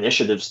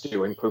 Initiative's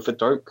doing Perfect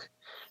Dark.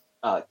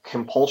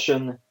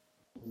 Compulsion,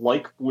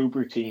 like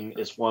Bloober Team,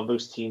 is one of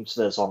those teams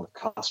that is on the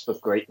cusp of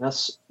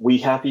greatness. We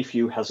Happy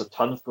Few has a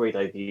ton of great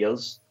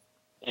ideas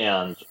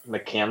and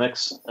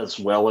mechanics, as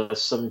well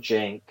as some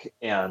jank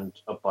and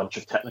a bunch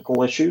of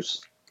technical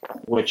issues,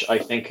 which I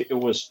think it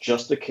was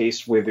just a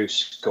case where their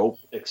scope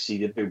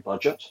exceeded their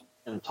budget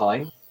and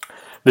time.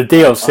 The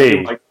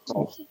DLC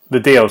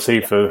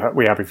for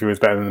We Happy Few is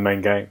better than the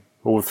main game.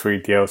 All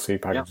 3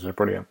 DLC packages are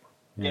brilliant.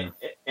 Yeah.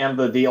 And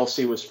the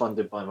DLC was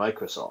funded by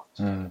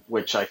Microsoft,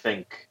 which I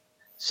think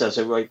says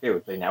it right there.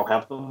 They now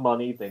have the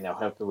money, they now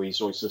have the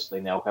resources, they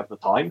now have the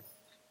time,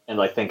 and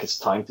I think it's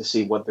time to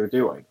see what they're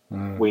doing.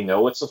 We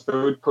know it's a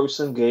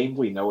third-person game,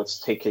 we know it's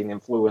taking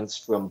influence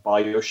from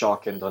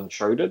BioShock and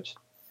Uncharted,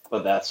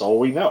 but that's all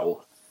we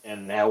know.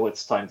 And now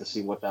it's time to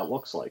see what that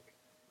looks like.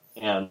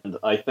 And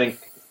I think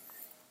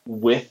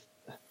with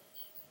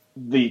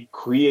the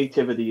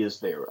creativity is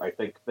there. I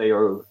think they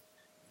are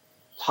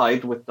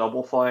tied with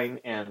Double Fine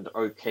and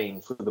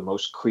Arcane for the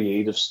most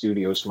creative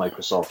studios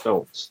Microsoft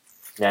owns.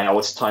 Now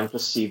it's time to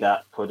see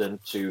that put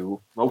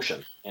into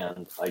motion,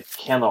 and I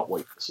cannot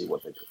wait to see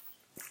what they do.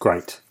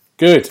 Great.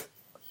 Good.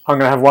 I'm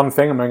going to have one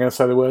thing, I'm going to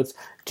say the words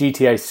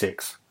GTA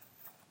 6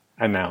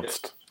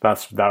 announced.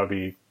 That would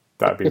be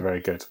very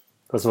good.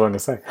 That's what I'm going to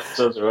say.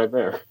 So it's right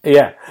there.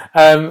 Yeah.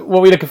 What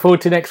are we looking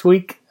forward to next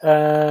week?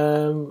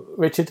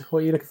 Richard, what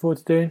are you looking forward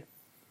to doing?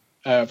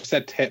 I've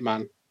said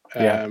Hitman.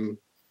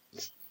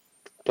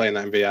 Playing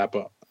that in VR,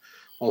 but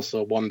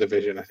also One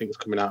Division. I think it's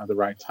coming out at the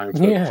right time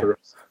for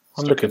us.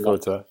 I'm looking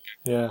forward to that.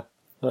 Yeah,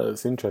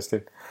 that's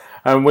interesting.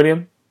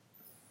 William?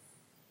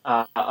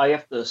 I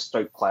have to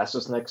start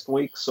classes next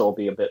week, so I'll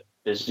be a bit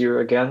busier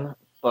again.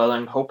 But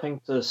I'm hoping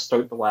to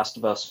start The Last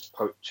of Us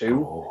Part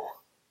 2.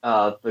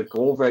 The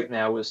goal right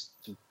now is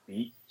to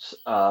beat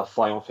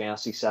Final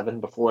Fantasy VII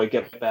before I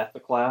get back to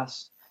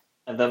class.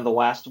 And then The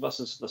Last of Us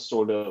is the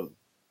sort of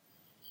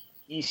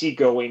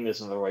easygoing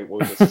isn't the right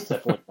word. It's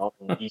definitely not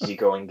an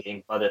easygoing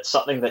game, but it's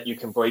something that you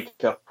can break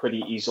up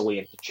pretty easily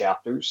into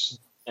chapters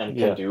and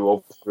can do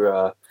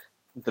over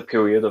the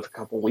period of a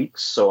couple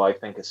weeks, so I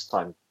think it's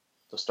time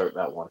to start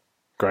that one.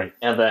 Great.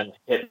 And then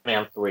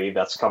Hitman 3,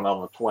 that's coming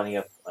on the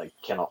 20th. I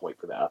cannot wait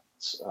for that.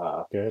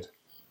 Good.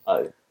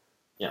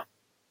 Yeah.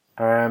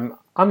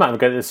 I might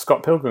go to this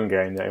Scott Pilgrim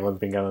game that everyone's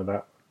been going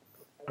about.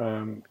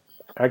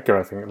 Edgar,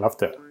 I think,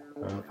 loved it.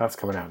 That's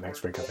coming out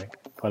next week, I think,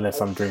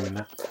 unless I'm dreaming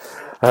that.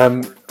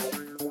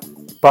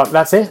 But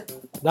that's it.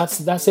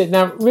 That's it.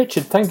 Now,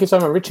 Richard, thank you so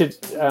much. Richard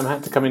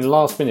had to come in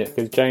last minute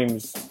because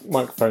James'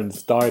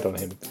 microphones died on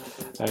him,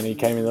 and he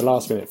came in the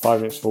last minute,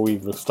 5 minutes before we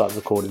started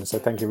recording. So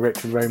thank you,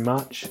 Richard, very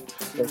much.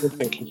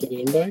 Thank you for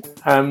the invite.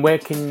 Where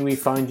can we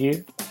find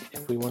you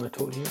if we want to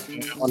talk to you?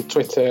 On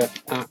Twitter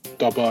at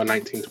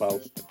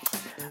Dobber1912.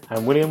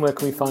 And William, where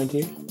can we find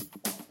you?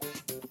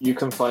 You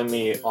can find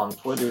me on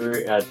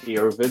Twitter at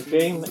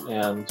DearVidGame,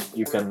 and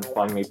you can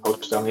find me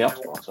posted on the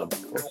Xbox.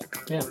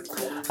 Yeah.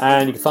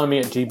 And you can find me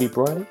at GB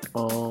Briley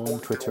on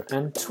Twitter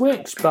and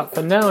Twitch. But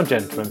for now,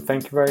 gentlemen,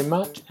 thank you very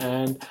much,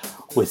 and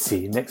we'll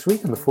see you next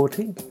week on the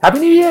 14th. Happy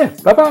New Year!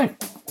 Bye-bye!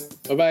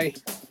 Bye-bye.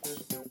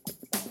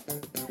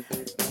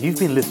 You've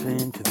been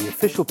listening to the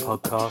official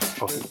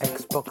podcast of the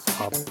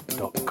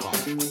XboxHub.com.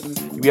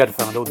 You'll be able to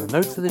find all the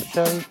notes of this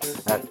show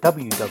at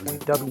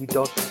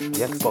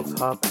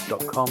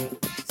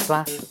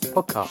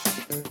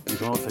www.thexboxhub.com/podcast. You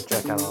can also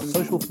check out our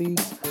social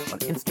feeds on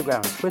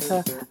Instagram and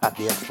Twitter at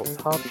the Xbox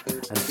Hub,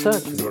 and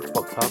search for the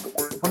Xbox Hub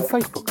on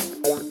Facebook.